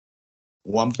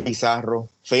Juan Pizarro,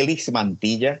 Félix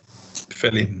Mantilla.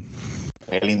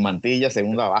 Félix Mantilla,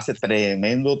 segunda base,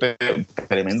 tremendo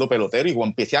pelotero. Y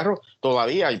Juan Pizarro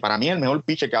todavía, y para mí el mejor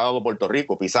pitcher que ha dado Puerto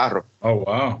Rico, Pizarro. Oh,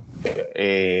 wow.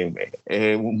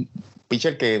 Un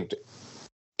pitcher que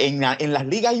en las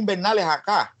ligas invernales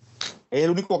acá es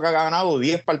el único que ha ganado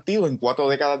 10 partidos en 4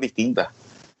 décadas distintas.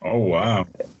 Oh, wow.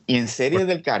 Y en Series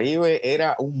del Caribe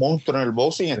era un monstruo en el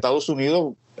boxing. En Estados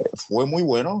Unidos fue muy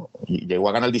bueno. Llegó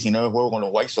a ganar 19 juegos con los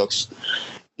White Sox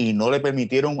y no le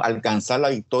permitieron alcanzar la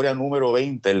victoria número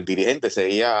 20. El dirigente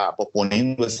seguía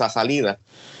posponiendo esa salida.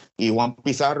 Y Juan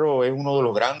Pizarro es uno de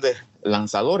los grandes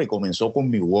lanzadores. Comenzó con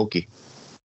Milwaukee.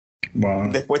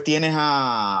 Wow. Después tienes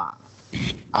a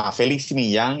Félix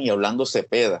Millán y Orlando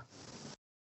Cepeda.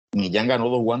 Millán ganó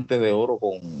 2 guantes de oro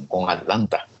con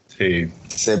Atlanta. Sí.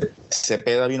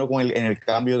 Cepeda vino en el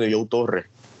cambio de Joe Torres.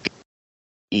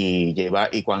 Y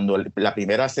cuando la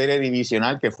primera serie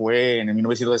divisional, que fue en el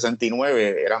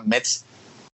 1969, eran Mets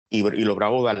y los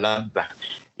Bravos de Atlanta.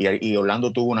 Y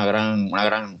Orlando tuvo una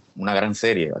gran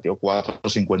serie, batió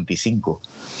 4.55.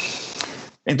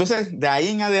 Entonces, de ahí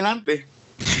en adelante,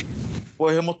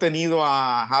 pues hemos tenido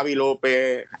a Javi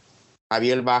López,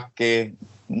 Javier Vázquez,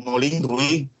 Nolín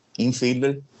Ruiz,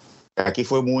 infielder, que aquí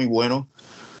fue muy bueno.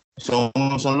 Son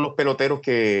los peloteros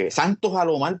que Santos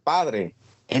Alomar padre,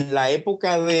 en la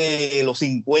época de los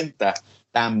 50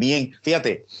 también,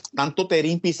 fíjate, tanto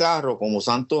Terín Pizarro como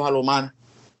Santos Alomar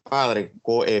padre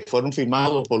fueron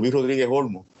firmados por Luis Rodríguez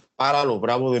Olmo para los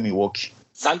Bravos de Milwaukee.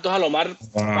 Santos Alomar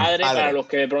padre, para los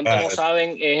que de pronto no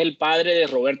saben, es el padre de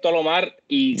Roberto Alomar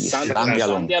y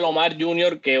Sandy Alomar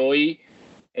Jr., que hoy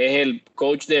es el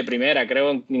coach de primera,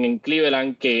 creo, en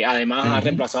Cleveland, que además ha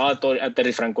reemplazado a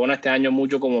Terry Francona este año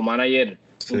mucho como manager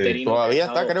interino. Todavía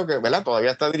está, creo que, ¿verdad?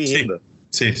 Todavía está dirigiendo.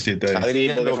 Sí, está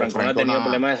dirigiendo. Porque Francona ha tenido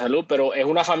problemas de salud, pero es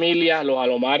una familia, los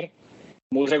Alomar,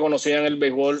 muy reconocida en el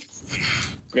béisbol.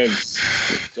 Que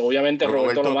obviamente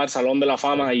Roberto Alomar, Salón de la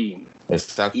Fama, y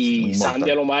Sandy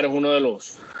Alomar es uno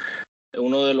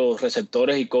de los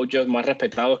receptores y coaches más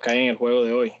respetados que hay en el juego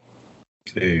de hoy.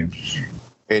 Sí.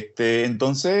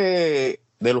 Entonces,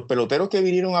 de los peloteros que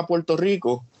vinieron a Puerto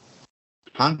Rico,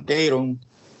 Hank Aaron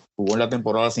jugó en la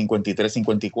temporada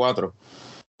 53-54,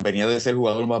 venía de ser el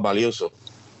jugador más valioso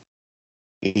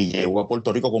y llegó a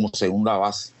Puerto Rico como segunda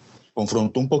base.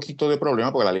 Confrontó un poquito de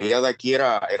problema porque la liga de aquí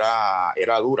era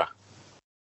dura.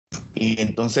 Y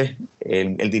entonces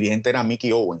el dirigente era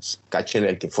Mickey Owens, catcher,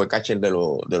 el que fue catcher de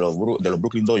los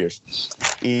Brooklyn Dodgers.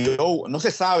 Y no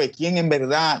se sabe quién en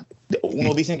verdad.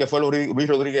 Unos dicen que fue Luis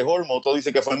Rodríguez Olmo, otros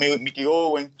dicen que fue Mickey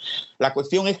Owens. La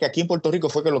cuestión es que aquí en Puerto Rico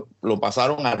fue que lo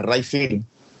pasaron al right field.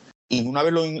 Y una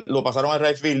vez lo pasaron al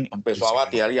right field, empezó a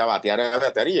batear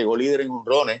y llegó líder en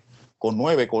jonrones con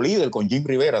 9, colíder con Jim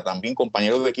Rivera, también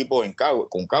compañero de equipo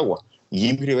con Cagua. Y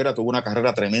Jim Rivera tuvo una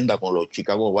carrera tremenda con los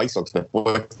Chicago White Sox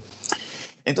después.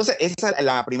 Entonces,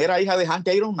 la primera hija de Hank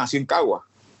Aaron nació en Cagua.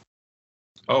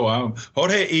 Oh, wow.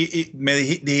 Jorge, y me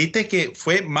dijiste que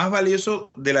fue más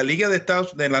valioso de la Liga de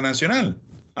Estados de la Nacional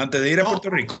antes de ir a Puerto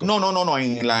Rico. No,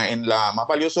 en la más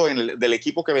valioso del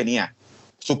equipo que venía,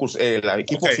 el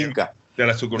equipo Finca. De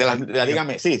la sucursal. De la Liga,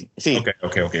 sí.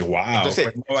 Ok, wow.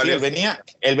 Entonces,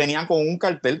 él venía con un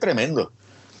cartel tremendo.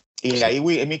 Y ahí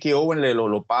Mickey Owen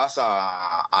lo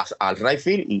pasa al right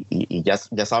field y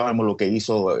ya sabemos lo que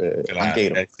hizo Hank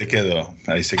Aaron. Ahí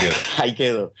se quedó. Ahí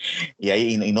quedó.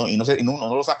 Y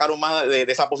no lo sacaron más de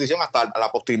esa posición hasta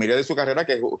la postrimería de su carrera,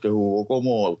 que jugó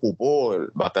como ocupó el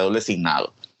bateador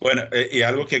designado. Bueno, y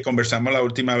algo que conversamos la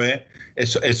última vez,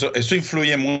 eso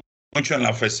influye mucho en la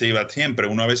ofensiva siempre.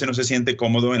 Uno a veces no se siente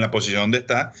cómodo en la posición donde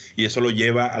está y eso lo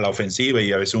lleva a la ofensiva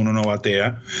y a veces uno no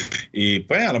batea. Y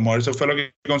pues a lo mejor eso fue lo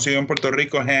que consiguió en Puerto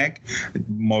Rico Hank,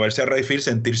 moverse a right field,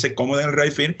 sentirse cómodo en el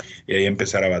right field y ahí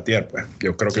empezar a batear. Pues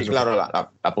yo creo que sí, claro,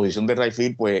 la posición de right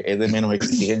field pues es de menos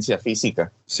exigencia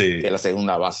física que la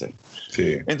segunda base.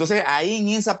 Sí. Entonces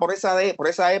ahí por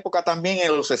esa época también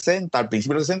en los 60, al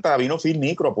principio de los 60 vino Phil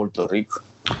Niekro a Puerto Rico.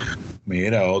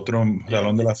 Mira, otro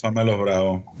Salón de la Fama de los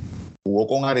Bravos. Jugó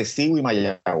con Arecibo y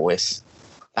Mayagüez.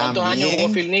 ¿Cuántos años jugó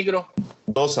Phil Niekro?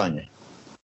 2 años.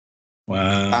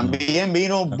 Wow. También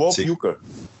vino Bob Uecker.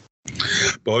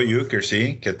 Bob Uecker,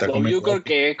 sí. Bob Uecker,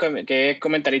 que es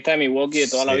comentarista de Milwaukee de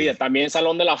toda la vida. También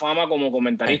Salón de la Fama como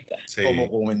comentarista. Sí.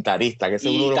 Como comentarista. Que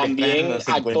y también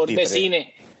actor de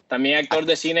cine. También actor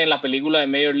de cine en las películas de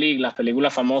Major League, las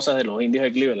películas famosas de los Indios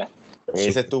de Cleveland.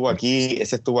 Ese estuvo aquí,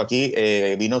 estuvo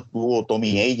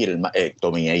Tommy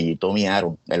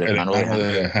Aaron, el hermano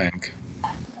de Hank.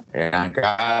 Hank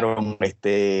Aaron,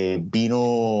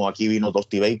 vino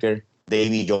Dusty Baker,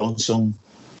 Davey Johnson,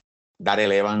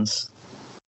 Darrell Evans.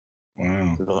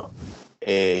 Wow.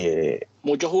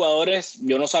 Muchos jugadores,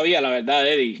 yo no sabía la verdad,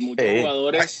 Eddie, muchos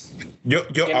jugadores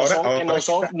que no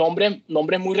son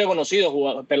nombres muy reconocidos,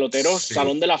 peloteros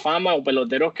Salón de la Fama o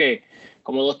peloteros que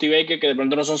como Dusty Baker, que de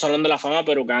pronto no son Salón de la Fama,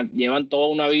 pero que llevan toda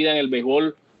una vida en el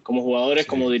béisbol como jugadores,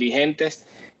 como dirigentes,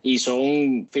 y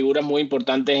son figuras muy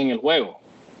importantes en el juego.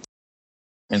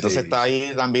 Entonces está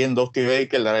ahí también Dusty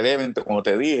Baker, Darrell Evans, como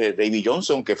te dije, Davey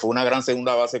Johnson, que fue una gran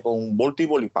segunda base con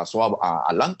Baltimore y pasó a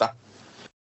Atlanta.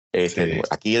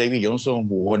 Aquí Davey Johnson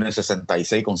jugó en el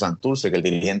 66 con Santurce, que el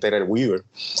dirigente era el Weaver.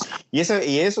 Y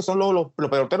esos son los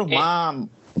peloteros más...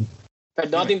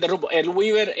 Perdón, te interrumpo. El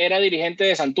Weaver era dirigente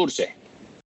de Santurce.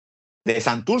 De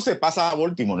Santurce pasa a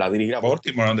Baltimore, la dirigirá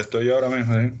Baltimore, donde estoy yo ahora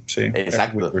mismo. Sí.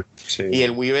 Exacto. Sí. Y el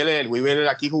Weaver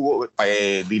aquí jugó,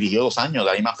 dirigió 2 años,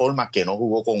 de la misma forma que no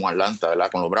jugó con Atlanta,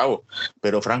 ¿verdad? Con los Bravos.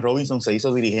 Pero Frank Robinson se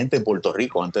hizo dirigente en Puerto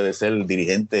Rico antes de ser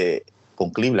dirigente con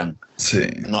Cleveland. Sí.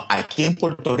 No, aquí en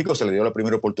Puerto Rico se le dio la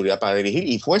primera oportunidad para dirigir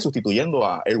y fue sustituyendo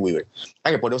a Earl Weaver.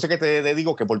 Por eso es que te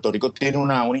digo que Puerto Rico tiene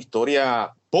una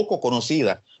historia poco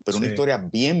conocida, pero una historia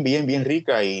bien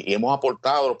rica y hemos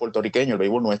aportado a los puertorriqueños, el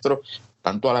béisbol nuestro,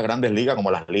 tanto a las grandes ligas como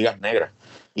a las ligas negras.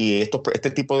 Y este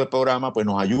tipo de programa pues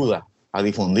nos ayuda a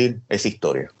difundir esa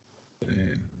historia.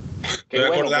 Estoy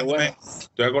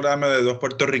acordándome de 2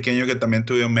 puertorriqueños que también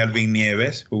tuvieron. Melvin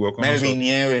Nieves jugó con nosotros. Melvin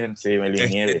Nieves.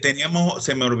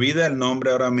 Se me olvida el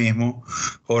nombre ahora mismo.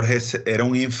 Jorge era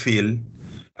un infield,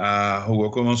 jugó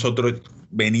con nosotros,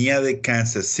 venía de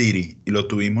Kansas City y lo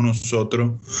tuvimos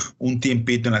nosotros un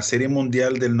tiempito en la Serie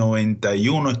Mundial del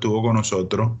 91, estuvo con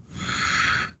nosotros.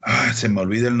 Se me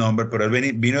olvida el nombre, pero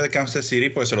él vino de Kansas City,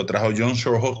 pues se lo trajo John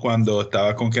Shorthouse cuando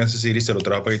estaba con Kansas City, se lo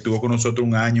trajo para que estuvo con nosotros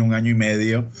un año y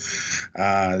medio.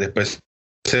 Después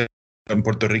en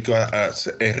Puerto Rico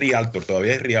es Rialto,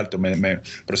 todavía es Rialto,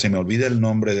 pero se me olvida el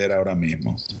nombre de él ahora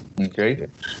mismo. Okay.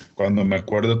 Cuando me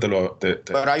acuerdo pero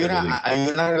hay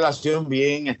una relación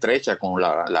bien estrecha con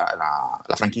la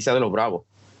franquicia de los Bravos.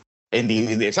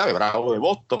 ¿Sabe? Bravo de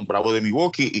Boston, Bravo de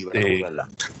Milwaukee y Bravo de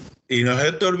Atlanta. Y no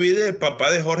se te olvide, el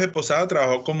papá de Jorge Posada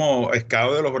trabajó como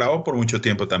scout de los Bravos por mucho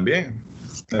tiempo también.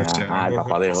 El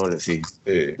papá de Jorge, sí.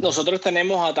 Nosotros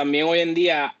tenemos también hoy en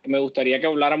día, me gustaría que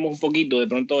habláramos un poquito, de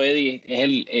pronto Eddie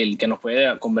es el que nos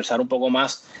puede conversar un poco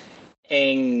más.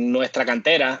 En nuestra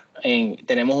cantera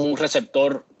tenemos un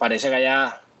receptor, parece que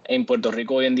allá en Puerto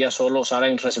Rico hoy en día solo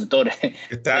salen receptores.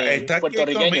 Está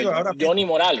puertorriqueño, Johnny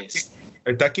Morales.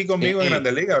 Está aquí conmigo en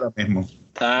Grandes Ligas ahora mismo.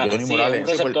 Johnny Morales, un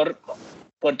receptor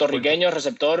puertorriqueño,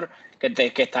 receptor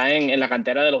que está en la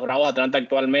cantera de los Bravos de Atlanta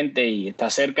actualmente y está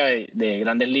cerca de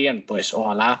Grandes Ligas, pues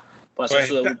ojalá pueda hacer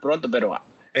su debut pronto, pero...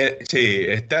 él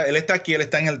está aquí, él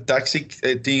está en el taxi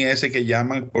team ese que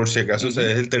llaman, por si acaso es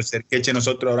el tercer catch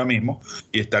nosotros ahora mismo,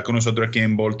 y está con nosotros aquí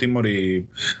en Baltimore, y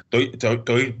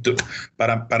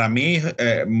para mí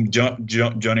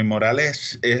Johnny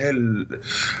Morales es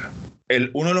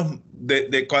uno de los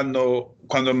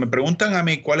cuando me preguntan a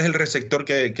mí cuál es el receptor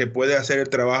que puede hacer el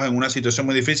trabajo en una situación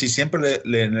muy difícil, siempre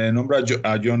le nombro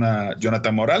a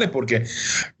Jonathan Morales, porque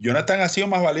Jonathan ha sido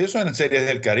más valioso en series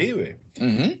del Caribe.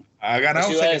 Ha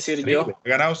ganado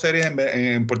series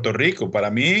en Puerto Rico.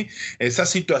 Para mí, esas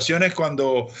situaciones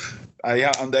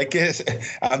donde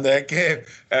hay que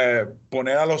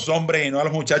poner a los hombres y no a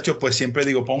los muchachos, pues siempre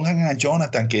digo, pongan a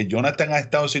Jonathan, que Jonathan ha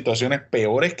estado en situaciones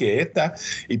peores que esta,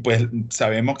 y pues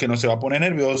sabemos que no se va a poner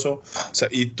nervioso,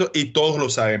 y todos lo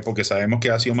saben, porque sabemos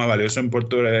que ha sido más valioso en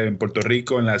Puerto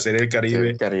Rico, en la Serie del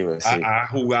Caribe. Sí. Ha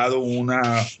jugado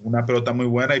una pelota muy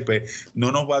buena, y pues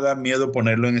no nos va a dar miedo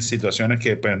ponerlo en situaciones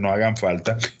que pues no hagan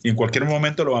falta, y en cualquier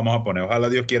momento lo vamos a poner. Ojalá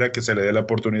Dios quiera que se le dé la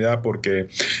oportunidad, porque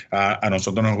a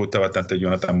nosotros nos gusta bastante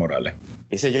Jonathan Morales.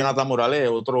 Ese Jonathan Morales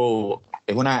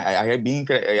es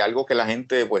algo que la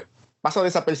gente pues pasa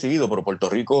desapercibido, pero Puerto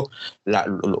Rico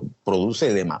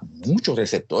produce de muchos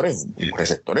receptores,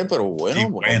 pero buenos, y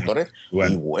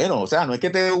buenos. O sea, no es que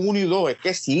te dé 1 y 2, es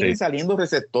que siguen saliendo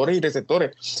receptores y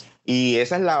receptores. Y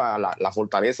esa es la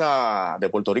fortaleza de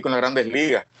Puerto Rico en las Grandes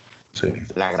Ligas. Sí.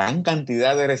 La gran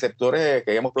cantidad de receptores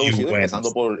que hemos producido,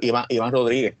 empezando por Iván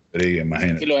Rodríguez.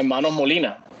 Y los hermanos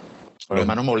Molina. Los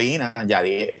hermanos Molina,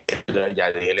 Yadiel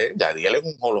es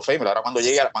un Hall of Famer. Ahora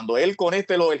cuando él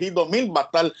conecte los Hit 2000 va a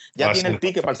estar, tiene el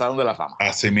ticket para el Salón de la Fama.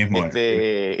 Así mismo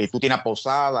y tú tienes a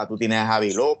Posada, tú tienes a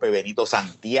Javi López, Benito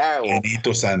Santiago,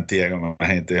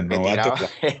 gente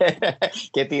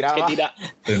que tiraba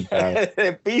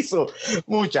de piso,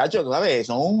 muchachos, ¿sabes?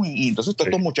 Y entonces todos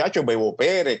estos muchachos, Bebo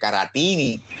Pérez,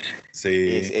 Caratini,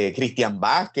 Cristian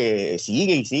Vázquez,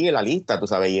 sigue la lista, tú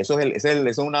sabes, y eso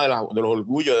es uno de los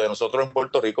orgullos de nosotros en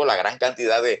Puerto Rico, la gran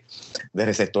cantidad de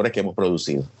receptores que hemos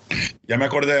producido. Ya me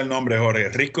acordé del nombre, Jorge.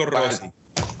 Rico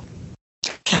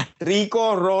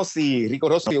Rossi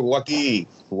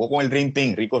jugó con el Dream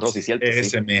Team. Rico Rossi, ¿cierto?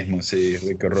 Ese mismo, sí.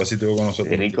 Rico Rossi estuvo con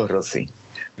nosotros. Rico Rossi.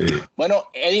 Sí. Bueno,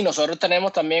 Eddie, nosotros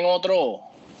tenemos también otro,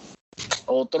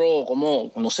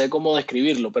 no sé cómo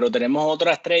describirlo, pero tenemos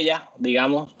otra estrella,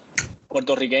 digamos,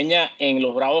 puertorriqueña en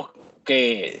los Bravos,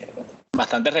 que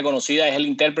bastante reconocida, es el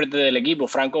intérprete del equipo,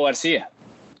 Franco García.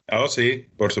 Oh, sí,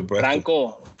 por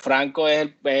supuesto. Franco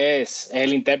es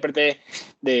el intérprete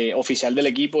oficial del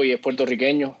equipo y es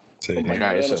puertorriqueño,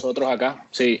 compañero de nosotros acá.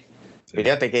 Sí.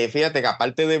 Fíjate que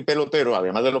aparte de peloteros,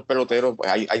 además de los peloteros,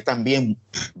 pues hay también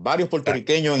varios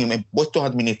puertorriqueños en puestos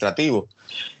administrativos.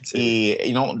 Sí.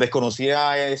 Y no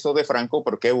desconocía eso de Franco,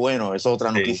 pero qué bueno, eso es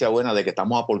otra noticia buena de que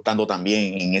estamos aportando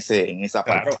también en esa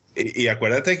parte. Claro. Y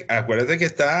acuérdate que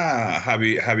está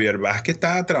Javier Vázquez,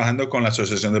 está trabajando con la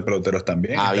Asociación de Peloteros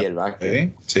también. Javier Vázquez.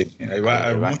 Sí,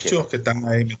 hay muchos que están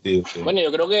ahí metidos. Sí. Bueno,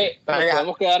 yo creo que nos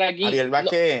podemos quedar aquí.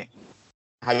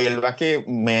 Javier Vázquez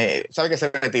sabe que se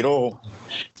retiró.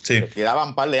 Sí. Le quedaban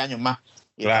un par de años más.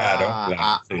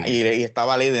 Claro. Y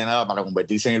estaba ley de nada para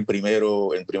convertirse en el primer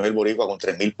boricua con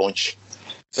 3,000 ponches.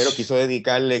 Pero quiso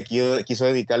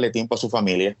dedicarle tiempo a su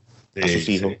familia, a sus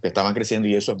hijos que estaban creciendo,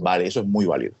 y eso es muy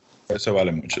válido. Eso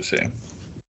vale mucho, sí.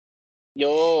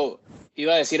 Yo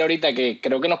iba a decir ahorita que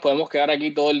creo que nos podemos quedar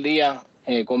aquí todo el día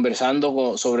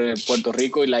conversando sobre Puerto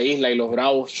Rico y la isla y los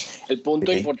Bravos. El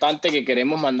punto importante que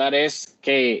queremos mandar es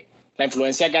que la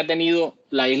influencia que ha tenido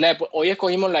la isla hoy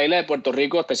escogimos la isla de Puerto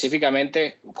Rico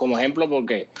específicamente como ejemplo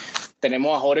porque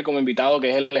tenemos a Jorge como invitado, que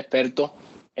es el experto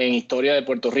en historia de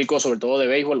Puerto Rico, sobre todo de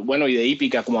béisbol, bueno, y de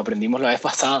hípica, como aprendimos la vez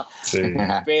pasada. Sí.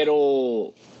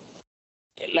 Pero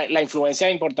la influencia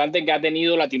importante que ha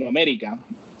tenido Latinoamérica,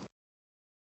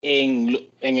 en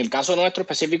el caso nuestro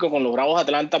específico con los Bravos de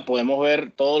Atlanta, podemos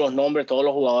ver todos los nombres, todos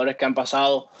los jugadores que han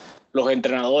pasado, los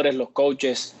entrenadores, los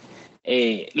coaches,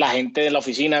 la gente de la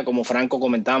oficina, como Franco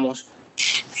comentamos,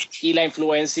 y la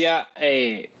influencia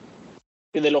de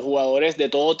los jugadores de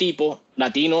todo tipo,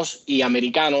 latinos y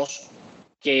americanos,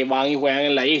 que van y juegan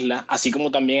en la isla, así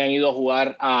como también han ido a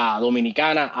jugar a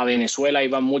Dominicana, a Venezuela, y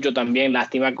van mucho también.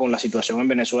 Lástima con la situación en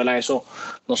Venezuela, eso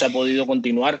no se ha podido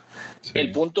continuar. Sí.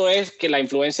 El punto es que la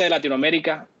influencia de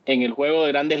Latinoamérica en el juego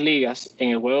de grandes ligas,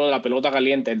 en el juego de la pelota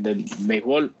caliente, el del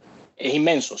béisbol, es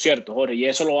inmenso, ¿cierto, Jorge? Y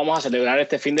eso lo vamos a celebrar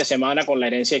este fin de semana con la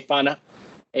herencia hispana.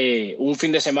 Un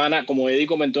fin de semana, como Eddie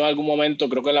comentó en algún momento,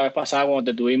 creo que la vez pasada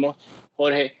cuando te tuvimos,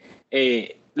 Jorge,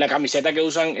 la camiseta que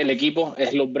usan el equipo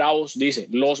es los Bravos, dice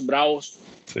los Bravos,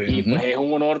 sí. Y pues es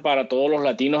un honor para todos los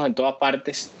latinos en todas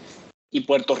partes, y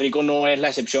Puerto Rico no es la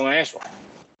excepción a eso.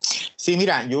 Sí,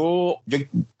 mira, yo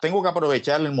tengo que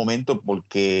aprovechar el momento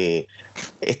porque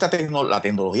la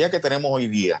tecnología que tenemos hoy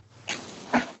día,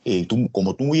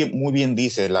 como tú muy bien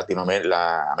dices, la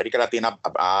América Latina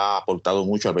ha aportado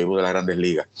mucho al béisbol de las grandes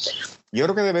ligas. Yo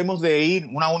creo que debemos de ir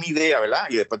una idea, ¿verdad?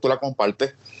 Y después tú la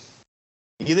compartes.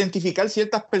 Identificar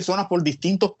ciertas personas por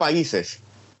distintos países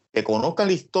que conozcan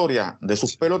la historia de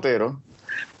sus peloteros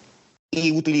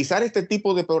y utilizar este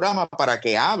tipo de programas para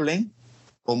que hablen,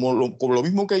 como lo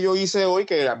mismo que yo hice hoy,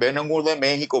 que venga uno de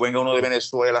México, venga uno de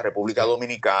Venezuela, República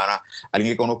Dominicana,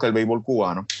 alguien que conozca el béisbol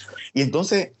cubano, y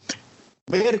entonces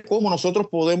ver cómo nosotros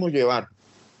podemos llevar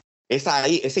esa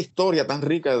historia tan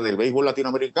rica del béisbol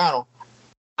latinoamericano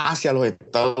hacia los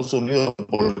Estados Unidos,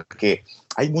 porque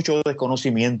hay mucho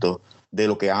desconocimiento de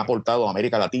lo que ha aportado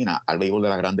América Latina al béisbol de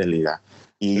las grandes ligas.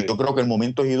 Y yo creo que el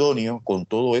momento es idóneo con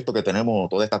todo esto que tenemos,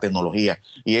 toda esta tecnología.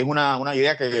 Y es una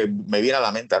idea que me viene a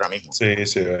la mente ahora mismo. Sí,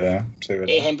 verdad.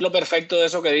 Ejemplo perfecto de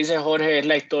eso que dice Jorge es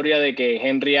la historia de que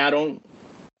Henry Aaron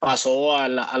pasó a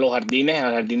los jardines,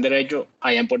 al jardín derecho,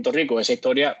 allá en Puerto Rico. Esa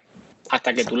historia,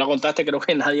 hasta que tú la contaste, creo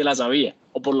que nadie la sabía.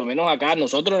 O por lo menos acá,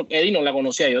 nosotros, Eddie no la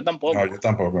conocía, yo tampoco. No, yo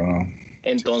tampoco, no.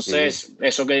 Entonces,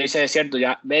 eso que dice es cierto.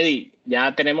 Ya, Eddie,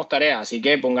 ya tenemos tarea, así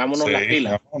que pongámonos las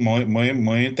pilas.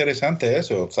 Muy interesante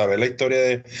eso, saber la historia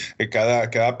de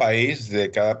cada país,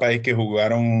 que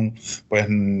jugaron, pues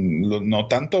no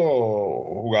tanto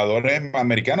jugadores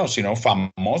americanos, sino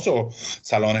famosos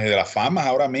salones de la fama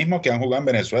ahora mismo que han jugado en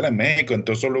Venezuela, en México, en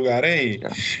todos esos lugares,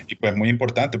 y pues muy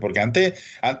importante, porque antes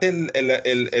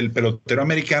el pelotero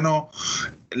americano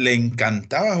le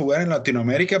encantaba jugar en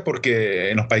Latinoamérica,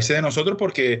 porque en los países de nosotros,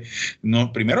 porque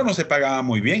primero no se pagaba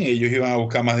muy bien y ellos iban a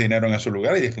buscar más dinero en esos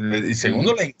lugares, y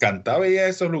segundo, les encantaba ir a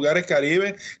esos lugares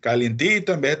Caribe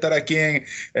calientitos en vez de estar aquí en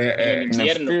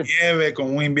nieve,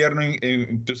 con un invierno,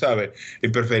 tú sabes, y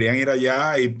preferían ir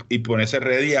allá y ponerse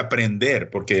ready y aprender,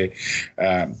 porque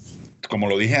como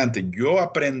lo dije antes, yo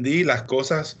aprendí las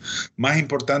cosas más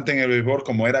importantes en el béisbol,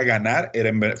 como era ganar,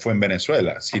 fue en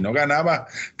Venezuela. Si no ganabas,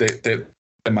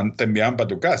 te enviaban para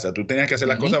tu casa. Tú tenías que hacer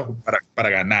las cosas para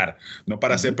ganar, no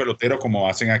para ser pelotero como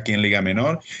hacen aquí en Liga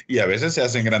Menor, y a veces se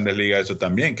hacen Grandes Ligas eso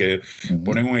también, que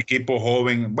ponen un equipo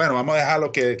joven, bueno, vamos a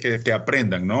dejarlo que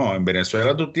aprendan. No, en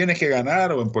Venezuela tú tienes que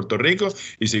ganar, o en Puerto Rico,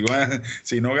 y si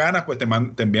no ganas, pues te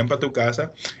envían para tu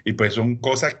casa, y pues son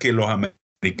cosas que los americanos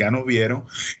vieron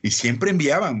y siempre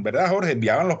enviaban, ¿verdad, Jorge?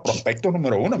 Enviaban los prospectos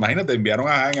número 1. Imagínate, enviaron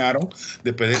a Han Aaron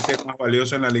después de ser más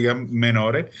valioso en las ligas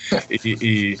menores,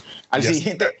 y al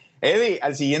siguiente Eddie,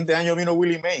 al siguiente año vino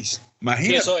Willie Mays. Sí,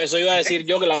 Imagínate. eso iba a decir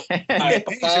yo, que la vez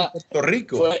pasada en Puerto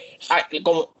Rico.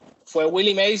 fue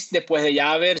Willie Mays después de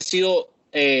ya haber sido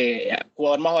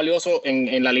jugador más valioso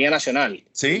en la Liga Nacional.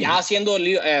 Sí. Ya siendo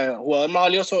jugador más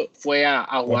valioso fue a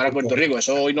jugar a Puerto Rico.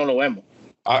 Eso hoy no lo vemos.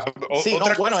 Sí,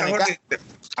 Otra no, bueno, cosa, en el Jorge,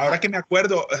 ahora que me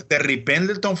acuerdo, Terry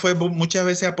Pendleton fue muchas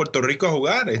veces a Puerto Rico a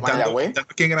jugar, estando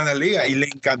aquí en Grandes Ligas, y le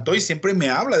encantó y siempre me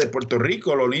habla de Puerto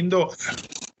Rico, lo lindo.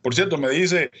 Por cierto, me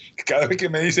dice, cada vez que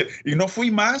me dice, y no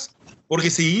fui más, porque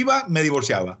si iba, me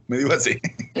divorciaba. Me dijo así.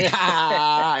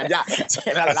 Ya,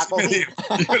 la cogí.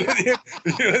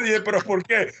 Yo le dije, ¿pero por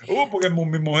qué? Porque mi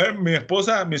mujer, mi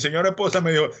esposa, mi señora esposa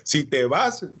me dijo, si te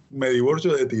vas, me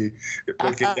divorcio de ti.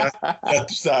 Porque ya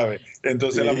tú sabes.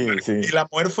 Entonces, y la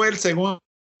mujer fue el segundo,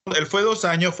 él fue 2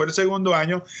 años, fue el segundo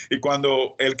año, y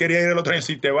cuando él quería ir el otro año,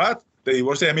 si te vas, te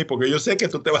divorcias de mí, porque yo sé que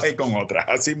tú te vas a ir con otra.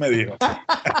 Así me dijo.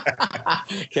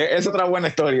 Que es otra buena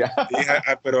historia.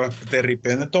 Pero Terry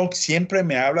Pendleton siempre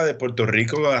me habla de Puerto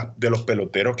Rico, de los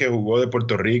peloteros que jugó de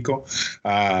Puerto Rico,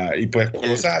 y pues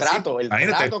cosas trato, así. El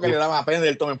trato que le daban a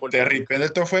Pendleton en Puerto Rico. Terry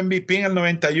Pendleton fue MVP en el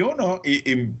 91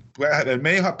 y pues, él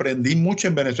me dijo, aprendí mucho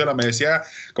en Venezuela. Me decía,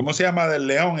 ¿cómo se llama? Del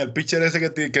León, el pitcher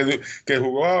ese que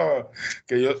jugó,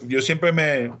 que yo siempre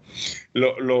me...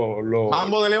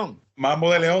 Mambo de León.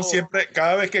 Mambo de León, siempre,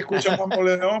 cada vez que escucho Mambo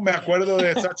de León, me acuerdo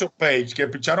de Satchel Paige, que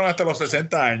picharon hasta los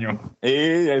 60 años.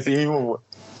 Sí, así mismo.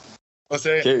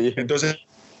 Entonces,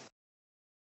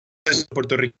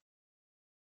 Puerto Rico.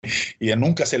 Y a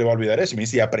nunca se le va a olvidar eso. Me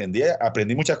dice,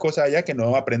 aprendí muchas cosas allá que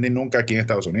no aprendí nunca aquí en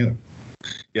Estados Unidos.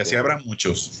 Y así habrá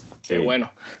muchos. Qué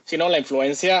bueno. Si no, la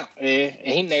influencia es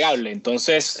innegable.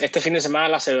 Entonces, este fin de semana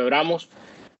la celebramos.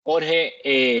 Jorge,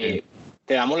 te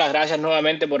damos las gracias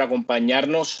nuevamente por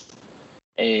acompañarnos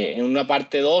en una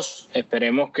parte 2.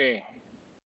 Esperemos que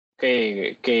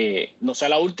no sea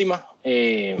la última,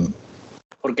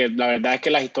 porque la verdad es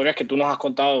que las historias que tú nos has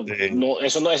contado,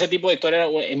 ese tipo de historias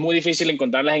es muy difícil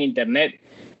encontrarlas en internet,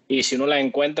 y si uno las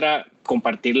encuentra,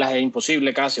 compartirlas es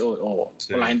imposible casi, o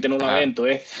la gente no la ve.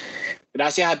 Entonces,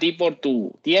 gracias a ti por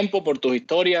tu tiempo, por tus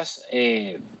historias,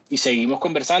 y seguimos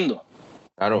conversando.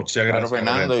 Claro,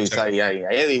 Fernando, y a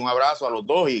Eddie, un abrazo a los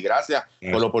dos y gracias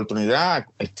por la oportunidad.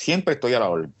 Siempre estoy a la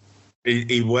orden.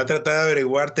 Y voy a tratar de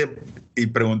averiguarte y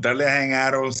preguntarle a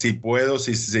Genaro si puedo,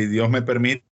 si Dios me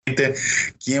permite,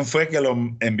 quién fue que lo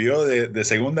envió de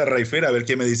segunda a Rayfield, a ver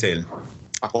qué me dice él.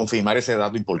 A confirmar ese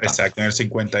dato importante. Exacto, en el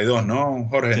 52, ¿no,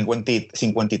 Jorge?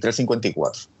 53,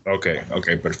 54. Ok,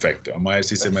 perfecto. Vamos a ver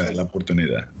si se me da la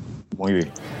oportunidad. Muy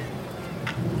bien.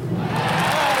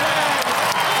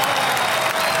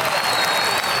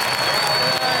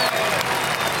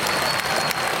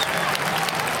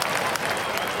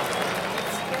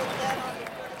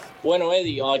 Bueno,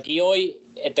 Eddie, aquí hoy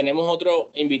tenemos otro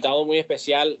invitado muy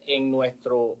especial en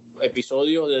nuestro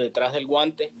episodio de Detrás del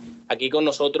Guante. Aquí con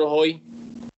nosotros hoy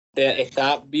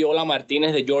está Viola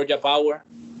Martínez de Georgia Power.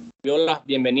 Viola,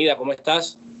 bienvenida, ¿cómo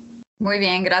estás? Muy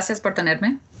bien, gracias por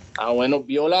tenerme. Bueno,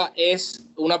 Viola es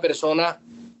una persona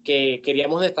que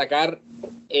queríamos destacar,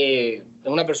 es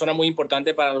una persona muy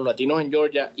importante para los latinos en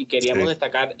Georgia, y queríamos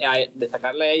destacarle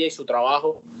a ella y su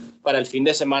trabajo para el fin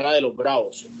de semana de los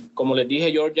Bravos. Como les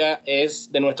dije, Georgia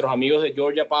es de nuestros amigos de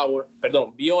Georgia Power,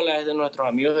 Viola es de nuestros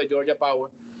amigos de Georgia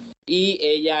Power, y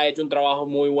ella ha hecho un trabajo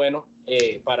muy bueno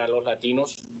para los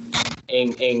latinos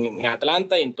en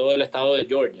Atlanta y en todo el estado de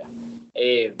Georgia.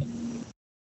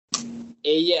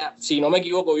 Ella, si no me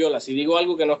equivoco, Viola, si digo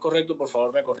algo que no es correcto, por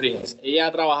favor me corriges. Ella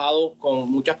ha trabajado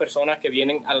con muchas personas que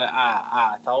vienen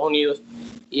a Estados Unidos,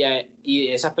 y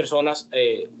esas personas,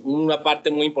 una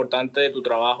parte muy importante de tu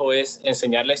trabajo es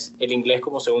enseñarles el inglés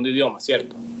como segundo idioma,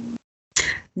 ¿cierto?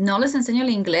 No les enseño el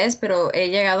inglés, pero he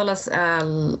llegado a las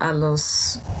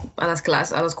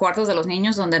clases, a los cuartos de los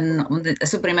niños donde es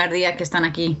su primer día que están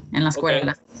aquí en la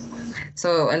escuela.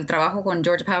 So, el trabajo con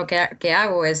Georgia Power que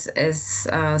hago es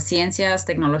ciencias,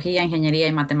 tecnología, ingeniería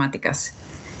y matemáticas.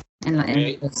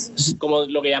 Como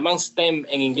lo que llaman STEM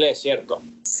en inglés, ¿cierto?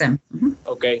 STEM.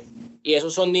 Ok. Y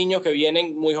esos son niños que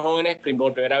vienen muy jóvenes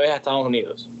por primera vez a Estados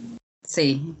Unidos.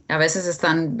 Sí, a veces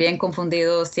están bien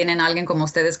confundidos, tienen a alguien como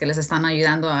ustedes que les están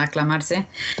ayudando a aclamarse,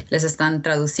 les están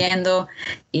traduciendo,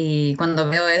 y cuando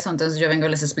veo eso, entonces yo vengo y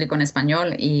les explico en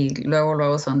español, y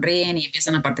luego sonríen y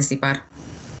empiezan a participar.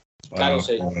 Claro,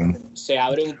 se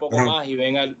abren un poco más y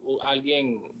ven a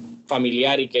alguien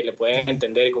familiar y que le pueden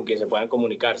entender y con quien se puedan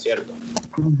comunicar, ¿cierto?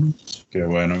 Qué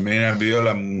bueno. Mira,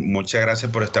 Viola, muchas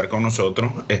gracias por estar con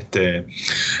nosotros.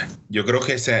 yo creo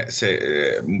que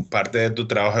parte de tu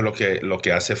trabajo es lo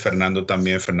que hace Fernando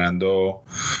también. Fernando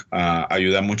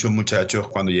ayuda a muchos muchachos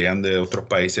cuando llegan de otros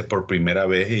países por primera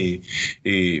vez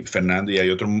y Fernando, y hay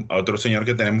otro señor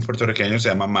que tenemos puertorriqueño, se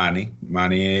llama Manny.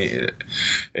 Manny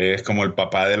es como el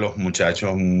papá de los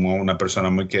muchachos, una persona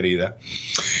muy querida.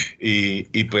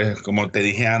 Y pues como te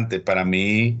dije antes, para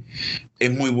mí es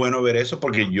muy bueno ver eso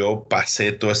porque yo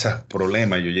pasé todos esos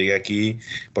problemas. Yo llegué aquí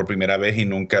por primera vez y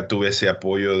nunca tuve ese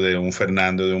apoyo de un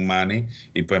Fernando, de un Manny,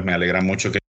 y pues me alegra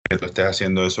mucho que tú estés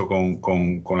haciendo eso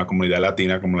con la comunidad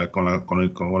latina, con la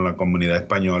comunidad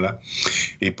española.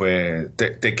 Y pues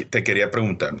te quería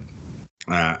preguntar,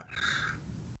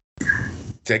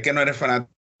 sé que no eres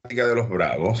fanática de los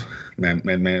Bravos.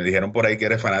 Me dijeron por ahí que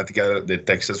eres fanática de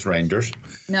Texas Rangers.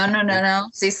 No.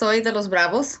 Sí soy de los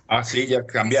Bravos. Ah, sí, ya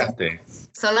cambiaste.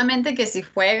 Solamente que si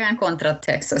juegan contra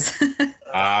Texas.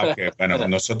 Ok. Bueno,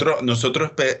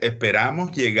 nosotros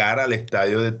esperamos llegar al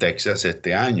estadio de Texas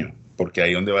este año, porque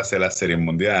ahí es donde va a ser la Serie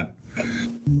Mundial.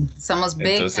 Somos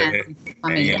big fans,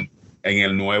 familia. En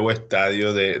el nuevo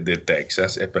estadio de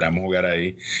Texas, esperamos jugar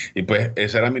ahí. Y pues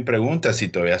esa era mi pregunta, si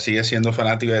todavía sigues siendo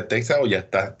fanático de Texas o ya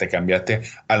te cambiaste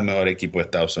al mejor equipo de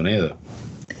Estados Unidos.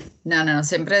 No,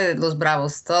 siempre los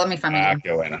Bravos, toda mi familia.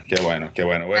 Qué bueno. Bueno,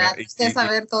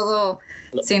 saber todo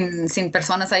sin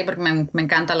personas ahí porque me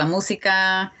encanta la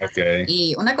música. Okay.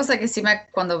 Y una cosa que sí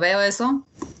cuando veo eso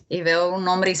y veo un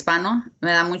nombre hispano,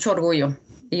 me da mucho orgullo.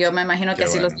 Y yo me imagino que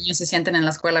así los niños se sienten en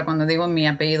la escuela cuando digo mi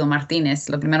apellido Martínez.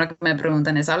 Lo primero que me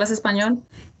preguntan es, ¿hablas español?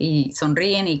 Y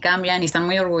sonríen y cambian y están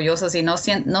muy orgullosos. Y no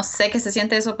sé qué se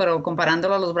siente eso, pero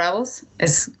comparándolo a los Bravos,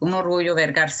 es un orgullo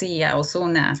ver García,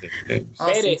 Ozuna. Sí.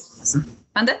 Pérez.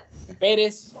 ¿Ande?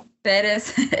 Pérez,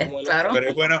 claro.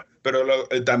 Pero bueno,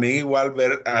 también igual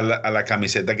ver a la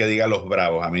camiseta que diga los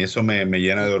Bravos, a mí eso me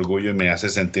llena de orgullo y me hace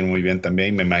sentir muy bien también.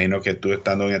 Y me imagino que tú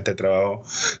estando en este trabajo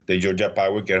de Georgia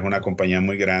Power, que es una compañía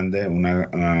muy grande,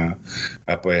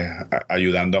 pues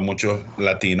ayudando a muchos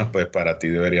latinos, pues para ti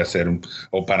debería ser,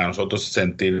 o para nosotros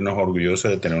sentirnos orgullosos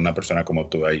de tener una persona como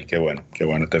tú ahí. Qué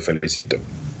bueno, te felicito.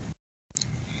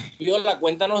 Viola,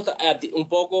 cuéntanos un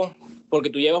poco, porque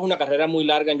tú llevas una carrera muy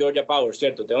larga en Georgia Power,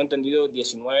 ¿cierto? Tengo entendido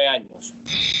 19 años.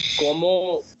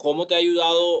 ¿Cómo te ha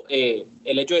ayudado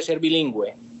el hecho de ser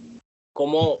bilingüe?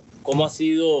 ¿Cómo ha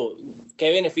sido,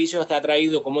 qué beneficios te ha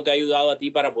traído? ¿Cómo te ha ayudado a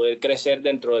ti para poder crecer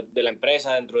dentro de la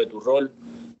empresa, dentro de tu rol?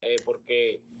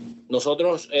 Porque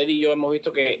nosotros, Eddie y yo, hemos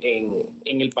visto que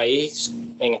en el país,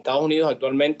 en Estados Unidos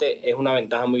actualmente, es una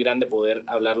ventaja muy grande poder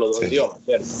hablar los dos idiomas,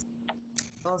 ¿cierto?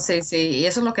 Oh, sí, y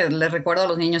eso es lo que les recuerdo a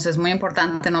los niños, es muy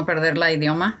importante no perder la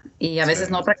idioma y a veces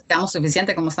no practicamos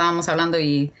suficiente, como estábamos hablando,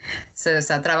 y se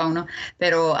atraba uno,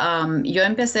 pero yo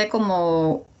empecé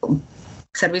como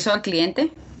servicio al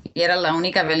cliente y era la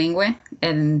única bilingüe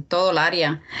en todo el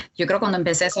área. Yo creo que cuando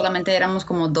empecé solamente éramos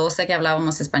como 12 que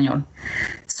hablábamos español.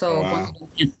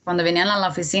 Cuando venían a la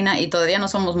oficina, y todavía no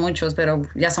somos muchos, pero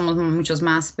ya somos muchos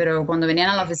más, pero cuando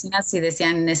venían a la oficina, si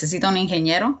decían necesito un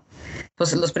ingeniero,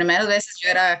 pues los primeros veces yo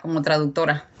era como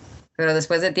traductora, pero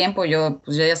después de tiempo yo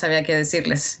ya sabía qué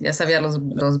decirles, ya sabía los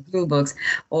Blue Books,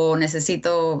 o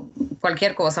necesito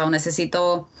cualquier cosa, o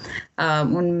necesito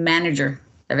un manager,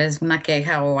 a veces una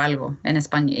queja o algo en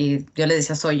español, y yo le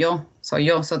decía soy yo.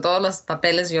 Todos los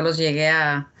papeles yo los llegué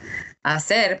a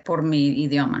hacer por mi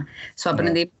idioma.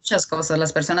 Aprendí muchas cosas.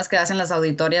 Las personas que hacen las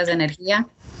auditorías de energía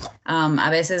a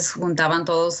veces juntaban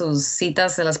todas sus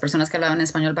citas de las personas que hablaban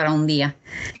español para un día,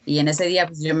 y en ese día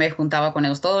pues, yo me juntaba con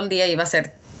ellos todo el día, iba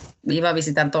a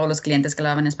visitar todos los clientes que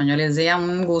hablaban español y les decía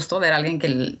un gusto ver a alguien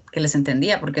que les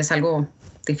entendía, porque es algo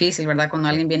difícil, ¿verdad? Cuando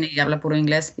alguien viene y habla puro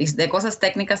inglés, y de cosas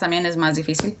técnicas también es más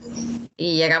difícil.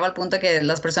 Y llegaba al punto que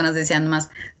las personas decían más,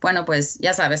 bueno, pues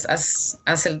ya sabes,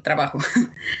 haz el trabajo,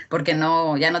 porque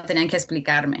ya no tenían que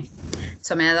explicarme.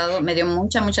 Eso me dio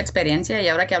mucha experiencia, y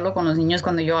ahora que hablo con los niños,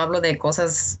 cuando yo hablo de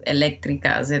cosas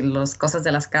eléctricas, de las cosas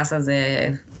de las casas,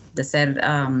 de ser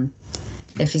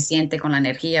eficiente con la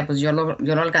energía, pues yo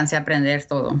lo alcancé a aprender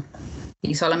todo.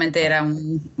 Y solamente era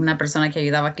una persona que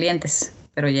ayudaba a clientes,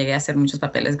 pero llegué a hacer muchos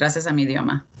papeles gracias a mi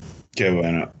idioma. Qué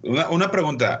bueno. Una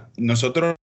pregunta.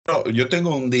 Yo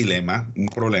tengo un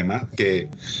problema que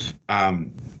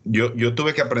yo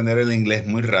tuve que aprender el inglés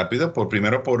muy rápido,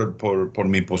 primero por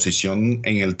mi posición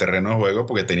en el terreno de juego,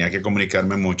 porque tenía que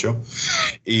comunicarme mucho,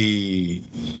 y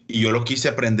yo lo quise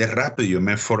aprender rápido. Yo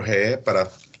me forjé para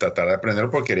tratar de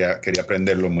aprenderlo porque quería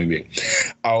aprenderlo muy bien.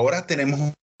 Ahora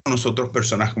tenemos nosotros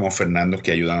personas como Fernando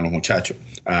que ayudan a los muchachos,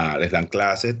 les dan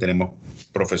clases, tenemos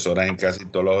profesoras en casi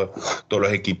todos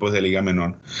los equipos de Liga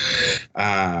Menor,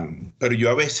 pero yo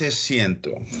a veces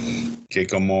siento que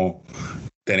como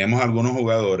tenemos algunos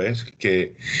jugadores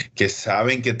que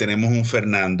saben que tenemos un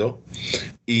Fernando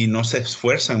y no se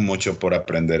esfuerzan mucho por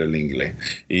aprender el inglés.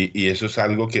 Y eso es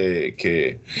algo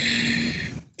que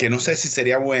no sé si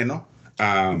sería bueno,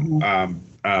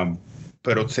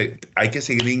 pero hay que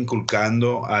seguir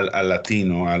inculcando al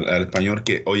latino, al español,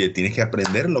 que, oye, tienes que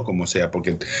aprenderlo como sea,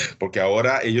 porque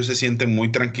ahora ellos se sienten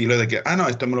muy tranquilos de que, no,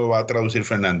 esto me lo va a traducir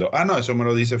Fernando, no, eso me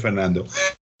lo dice Fernando.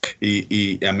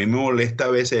 Y a mí me molesta a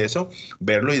veces eso,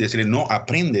 verlo y decirle, no,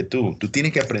 aprende tú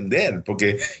tienes que aprender,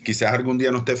 porque quizás algún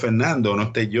día no esté Fernando, no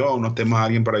esté yo, no estemos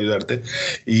alguien para ayudarte,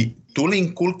 y tú le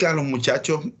inculcas a los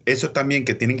muchachos eso también,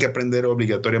 que tienen que aprender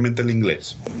obligatoriamente el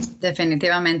inglés.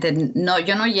 Definitivamente. No,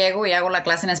 yo no llego y hago la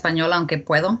clase en español, aunque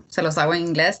puedo, se los hago en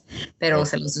inglés, pero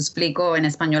se los explico en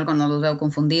español cuando los veo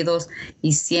confundidos,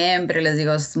 y siempre les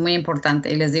digo, es muy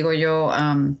importante, y les digo yo,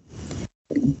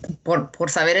 por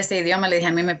saber este idioma, le dije,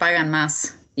 a mí me pagan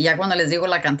más. Y ya cuando les digo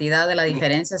la cantidad de la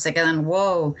diferencia, se quedan,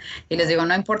 wow. Y les digo,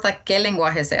 no importa qué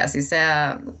lenguaje sea, si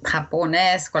sea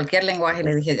japonés, cualquier lenguaje,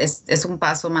 les dije, es un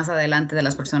paso más adelante de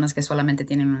las personas que solamente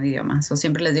tienen un idioma. So,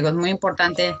 siempre les digo, es muy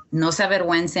importante, no se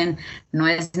avergüencen, no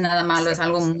es nada malo, es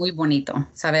algo muy bonito,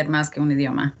 saber más que un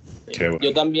idioma. Bueno.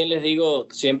 Yo también les digo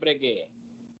siempre que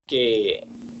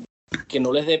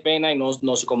no les dé pena y no,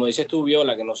 como dices tú,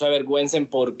 Viola, que no se avergüencen,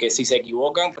 porque si se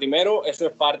equivocan, primero, eso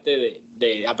es parte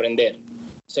de aprender.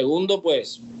 Segundo,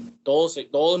 pues, todos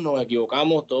nos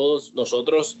equivocamos, todos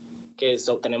nosotros que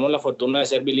tenemos la fortuna de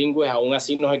ser bilingües, aún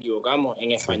así nos equivocamos.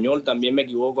 En español también me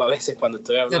equivoco a veces cuando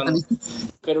estoy hablando.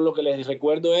 Pero lo que les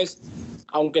recuerdo es,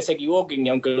 aunque se equivoquen y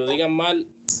aunque lo digan mal,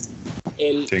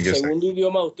 el segundo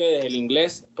idioma de ustedes, el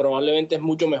inglés, probablemente es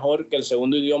mucho mejor que el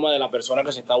segundo idioma de la persona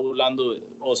que se está burlando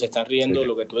o se está riendo de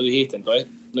lo que tú dijiste. Entonces,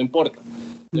 no importa,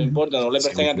 no le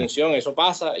presten atención, eso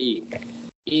pasa y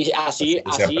así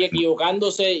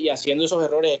equivocándose y haciendo esos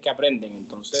errores es que aprenden.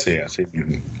 Entonces, sí, así.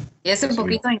 Y ese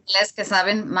poquito de inglés que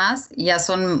saben más,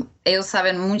 ellos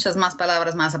saben muchas más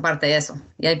palabras más aparte de eso.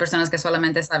 Y hay personas que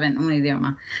solamente saben un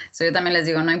idioma. So, yo también les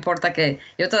digo, no importa que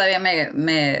yo todavía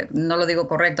no lo digo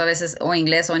correcto a veces, o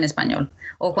inglés o en español,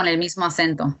 o con el mismo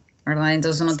acento, ¿verdad?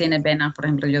 Entonces uno tiene pena, por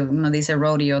ejemplo, uno dice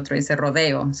rodeo, otro dice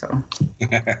rodeo. So,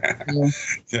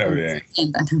 ya bien.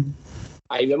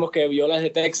 Ahí vemos que Viola es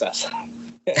de Texas.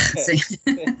 Sí.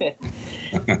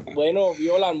 Bueno,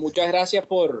 Viola, muchas gracias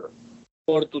por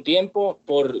tu tiempo,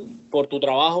 por tu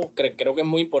trabajo. Creo que es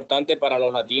muy importante para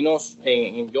los latinos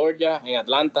en Georgia, en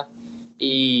Atlanta.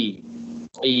 Y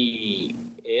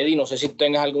Eddie, no sé si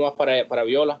tengas algo más para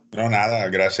Viola. No, nada,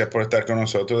 gracias por estar con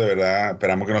nosotros, de verdad,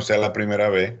 esperamos que no sea la primera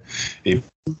vez y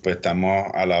pues estamos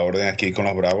a la orden aquí con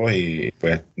los Bravos y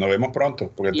pues nos vemos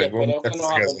pronto. Porque y espero que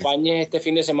nos acompañes este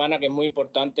fin de semana, que es muy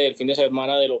importante, el fin de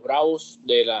semana de los Bravos,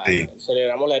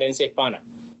 celebramos la herencia hispana.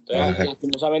 Entonces,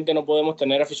 lastimosamente no podemos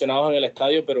tener aficionados en el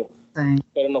estadio, pero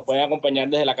nos pueden acompañar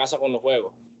desde la casa con los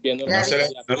juegos,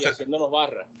 haciéndonos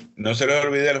barra. No se les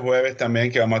olvide el jueves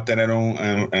también que vamos a tener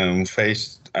un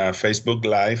Facebook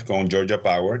Live con Georgia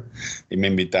Power y me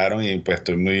invitaron y pues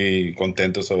estoy muy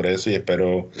contento sobre eso y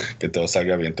espero que todo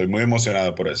salga bien. Estoy muy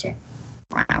emocionado por eso.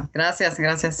 Wow, gracias.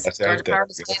 Gracias a usted.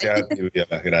 Gracias a ti,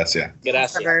 Viola. Gracias.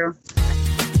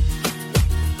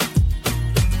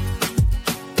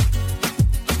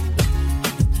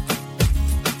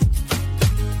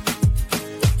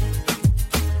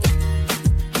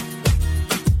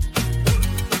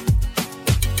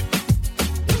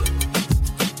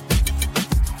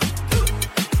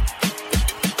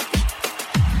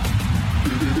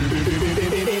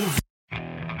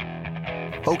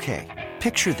 Okay,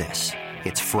 picture this.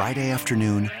 It's Friday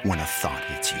afternoon when a thought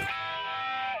hits you.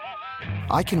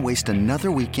 I can waste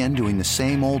another weekend doing the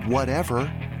same old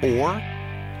whatever, or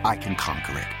I can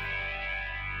conquer it.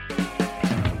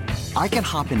 I can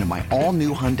hop into my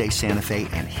all-new Hyundai Santa Fe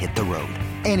and hit the road.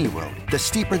 Any road. The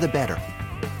steeper, the better.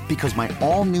 Because my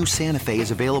all-new Santa Fe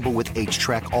is available with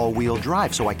H-Track all-wheel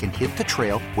drive, so I can hit the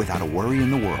trail without a worry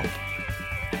in the world.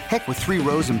 Heck, with 3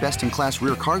 rows and best-in-class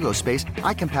rear cargo space,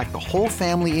 I can pack the whole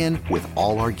family in with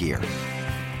all our gear.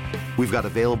 We've got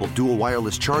available dual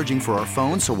wireless charging for our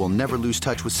phones, so we'll never lose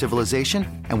touch with civilization,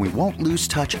 and we won't lose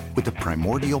touch with the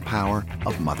primordial power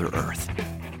of Mother Earth.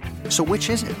 So which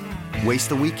is it? Waste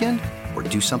the weekend or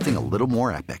do something a little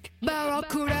more epic?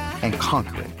 And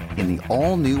conquer it in the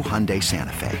all-new Hyundai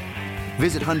Santa Fe.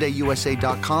 Visit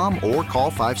HyundaiUSA.com or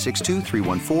call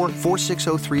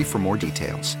 562-314-4603 for more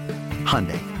details.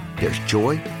 Hyundai. There's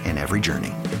joy in every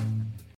journey.